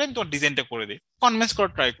ডিজাইনটা পরে আমি তোমার ডিজাইনটা করে দিই, কনভিন্স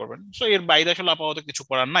করার ট্রাই করবেন। সো এর বাইরে আসলে আপাতত কিছু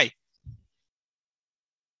করার নাই।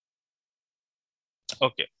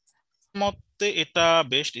 ওকে, মতে এটা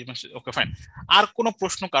বেস্ট। ওকে ফাইন, আর কোনো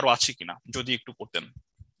প্রশ্ন কারো আছে কিনা যদি একটু করতেন,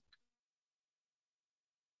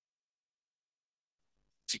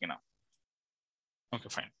 আছে কিনা? Okay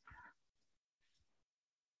fine.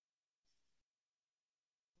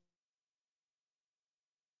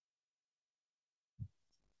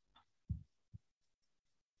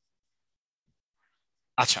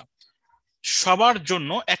 আচ্ছা, সবার জন্য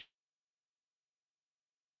একটা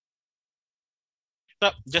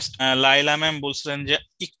জাস্ট, লাইলা ম্যাম বলছিলেন যে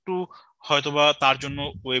একটু হয়তোবা তার জন্য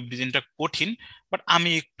ওয়েব ডিজাইনটা কঠিন, বাট আমি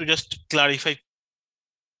একটু জাস্ট ক্লারিফাই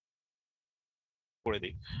করে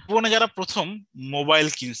দিই। জীবনে যারা প্রথম মোবাইল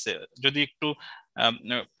কিনছে, যদি একটু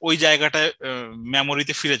ওই জায়গাটায়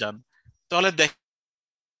মেমোরিতে ফিরে যান, তাহলে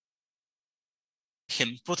দেখেন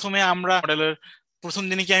প্রথমে আমরা মডেলের প্রথম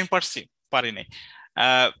দিনে কি আমি পারি নাই।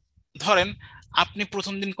 ধরেন আপনি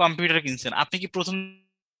প্রথম দিন কম্পিউটার কিনছেন, আপনি কি প্রথম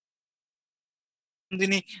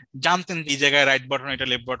দিনই জানতেন এই জায়গায় রাইট বাটন, এটা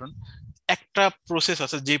লেফট বাটন? একটা প্রসেস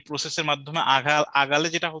আছে, যে প্রসেসের মাধ্যমে আগালে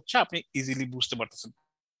যেটা হচ্ছে আপনি ইজিলি বুঝতে পারতেছেন।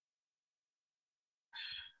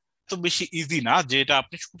 তো বেশি ইজি না যে এটা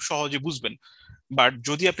আপনি খুব সহজে বুঝবেন, বাট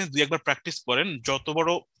যদি আপনি দুই একবার প্র্যাকটিস করেন, যত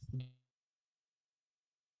বড়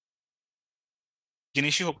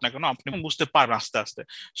জিনিসই হোক না কেন আপনি বুঝতে পারবেন আস্তে আস্তে।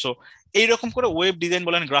 সো এইরকম করে ওয়েব ডিজাইন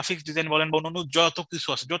বলেন, গ্রাফিক্স ডিজাইন বলেন, বা অন্যান্য যত কিছু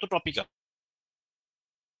আছে, যত টপিক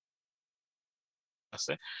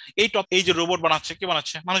আছে, এই যে রোবট বানাচ্ছে, কে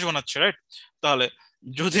বানাচ্ছে? মানুষ বানাচ্ছে, রাইট? তাহলে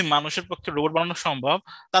যদি মানুষের পক্ষে রোবট বানানো সম্ভব,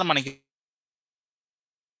 তার মানে কি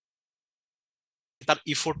তার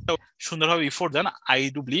ইফোর্টটা সুন্দরভাবে effort then, I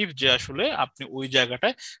do believe যে আসলে আপনি ওই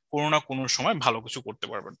জায়গাটায় কোনো না কোনো সময় ভালো কিছু করতে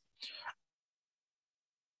পারবেন।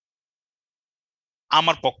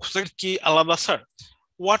 আমার পক্ষ থেকে কি আলাদা স্যার?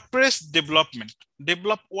 ওয়ার্ডপ্রেস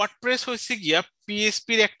ওয়ার্ডপ্রেস হয়েছে গিয়া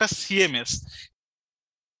পিএসপির একটা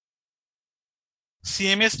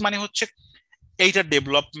সিএমএস মানে হচ্ছে এইটা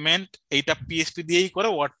ডেভেলপমেন্ট, এইটা পিএসপি দিয়েই করে,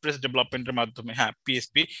 ওয়ার্ডপ্রেস ডেভেলপমেন্টের মাধ্যমে। হ্যাঁ,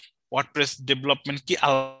 পিএসপি ওয়ার্ডপ্রেস ডেভেলপমেন্ট কি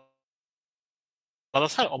আলাদা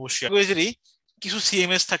স্যার? অবশ্যই। ল্যাঙ্গুয়েজেরই কিছু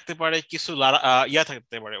সিএমএস থাকতে পারে, কিছু ইয়া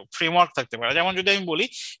থাকতে পারে, ফ্রেমওয়ার্ক থাকতে পারে। যেমন যদি আমি বলি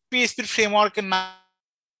পিএসপির ফ্রেমওয়ার্কের নাম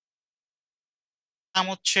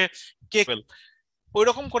হচ্ছে কেবল, ওই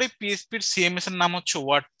রকম করে পিএসপির সিএমএস এর নাম হচ্ছে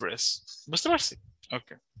ওয়ার্ডপ্রেস। বুঝতে পারছি?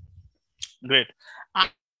 ওকে, গ্রেট।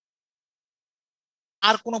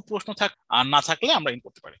 আর কোনো প্রশ্ন আর না থাকলে আমরা ইন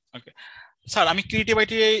করতে পারি। ওকে স্যার, আমি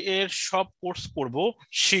ক্রিয়েটিভিটি এর সব কোর্স করব,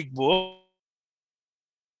 শিখবো,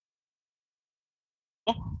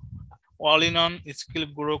 all in on skill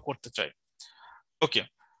grow করতে চাই। ওকে,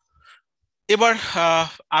 এবার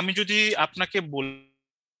আমি যদি আপনাকে বলি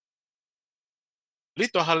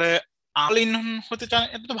তাহলে অল ইন হতে চান,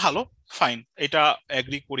 এটা তো ভালো, ফাইন, এটা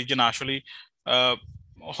এগ্রি করি যে না আসলে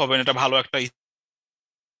হবে না, এটা ভালো একটা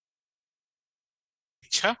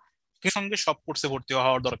ইচ্ছা। সঙ্গে সব কোর্সে ভর্তি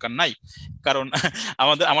হওয়ার দরকার নাই, কারণ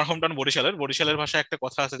আমার হোম টাউন বরিশালের ভাষায় একটা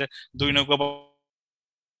কথা আছে যে দুই নৌকা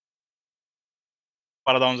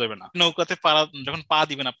পাড়া দেওয়া যাবে না, নৌকাতে পাড়া যখন পা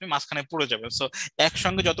দিবেন আপনি মাঝখানে পড়ে যাবেন। সো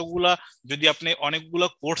একসঙ্গে যতগুলা, যদি আপনি অনেকগুলা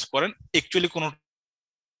কোর্স করেন, অ্যাকচুয়ালি কোনোটাই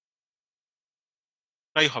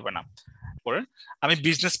হবে না করেন। আমি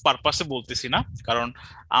বিজনেস পারপাসে বলতেছি না, কারণ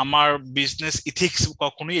আমার বিজনেস ইথিক্স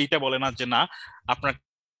কখনোই এইটা বলে না যে না আপনার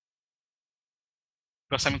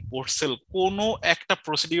কাছে আমি কোর্স সেল, কোনো একটা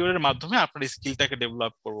প্রসিডিওরের মাধ্যমে আপনার স্কিলটাকে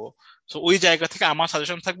ডেভেলপ করব। সো ওই জায়গা থেকে আমার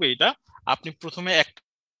সাজেশন থাকবে এটা, আপনি প্রথমে একটা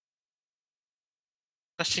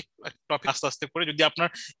টপিক আস্তে আস্তে করে যদি আপনার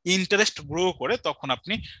ইন্টারেস্ট গ্রো করে, তখন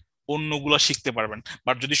আপনি অন্যগুলো শিখতে পারবেন।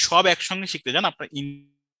 বাট যদি সব একসঙ্গে শিখতে যান, আপনার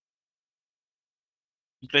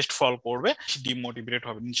ইন্টারেস্ট ফল করবে, ডিমোটিভেটেড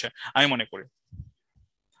হবে নিশ্চয়, আমি মনে করি।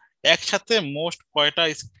 একসাথে মোস্ট কয়টা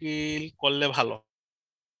স্কিল করলে ভালো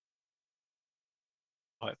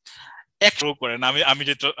হয়? এক করেন, আমি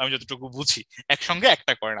যতটুকু বুঝি, একসঙ্গে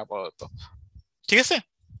একটা করেন আপাতত। ঠিক আছে,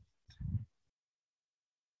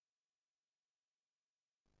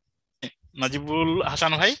 নাজিবুল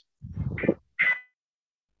হাসান ভাই।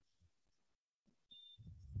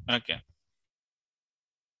 ওকে,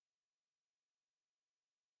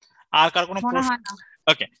 আর কার কোনো মনে প্রশ্ন? হয় না।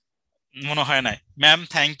 ওকে, মনে হয় নাই। Ma'am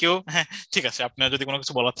thank you. হ্যাঁ ঠিক আছে, আপনার যদি কোনো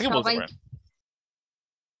কিছু বলার থাকে বলতে পারেন।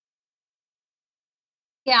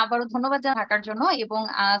 আবারও ধন্যবাদ থাকার জন্য, এবং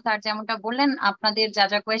স্যার যেমনটা বললেন আপনাদের যা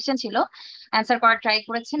যা কোয়েশ্চেন ছিল অ্যান্সার করার ট্রাই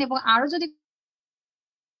করেছেন, এবং আরো যদি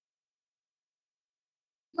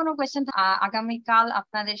কোনো কোয়েশ্চেন আগামীকাল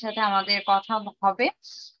আপনাদের সাথে আমাদের কথা হবে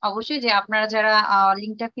অবশ্যই। যে আপনারা যারা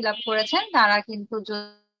লিঙ্কটা ফিল আপ করেছেন তারা কিন্তু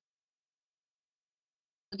যদি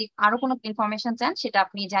আরো কোনো ইনফরমেশন চান সেটা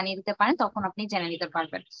আপনি জানিয়ে দিতে পারেন, তখন আপনি জেনে নিতে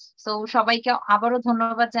পারবেন। তো সবাইকে আবারও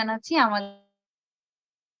ধন্যবাদ জানাচ্ছি। আমাদের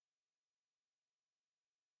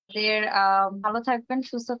ভালো থাকবেন,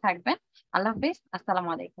 সুস্থ থাকবেন। আল্লাহ হাফেজ, আসসালামু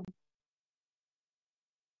আলাইকুম।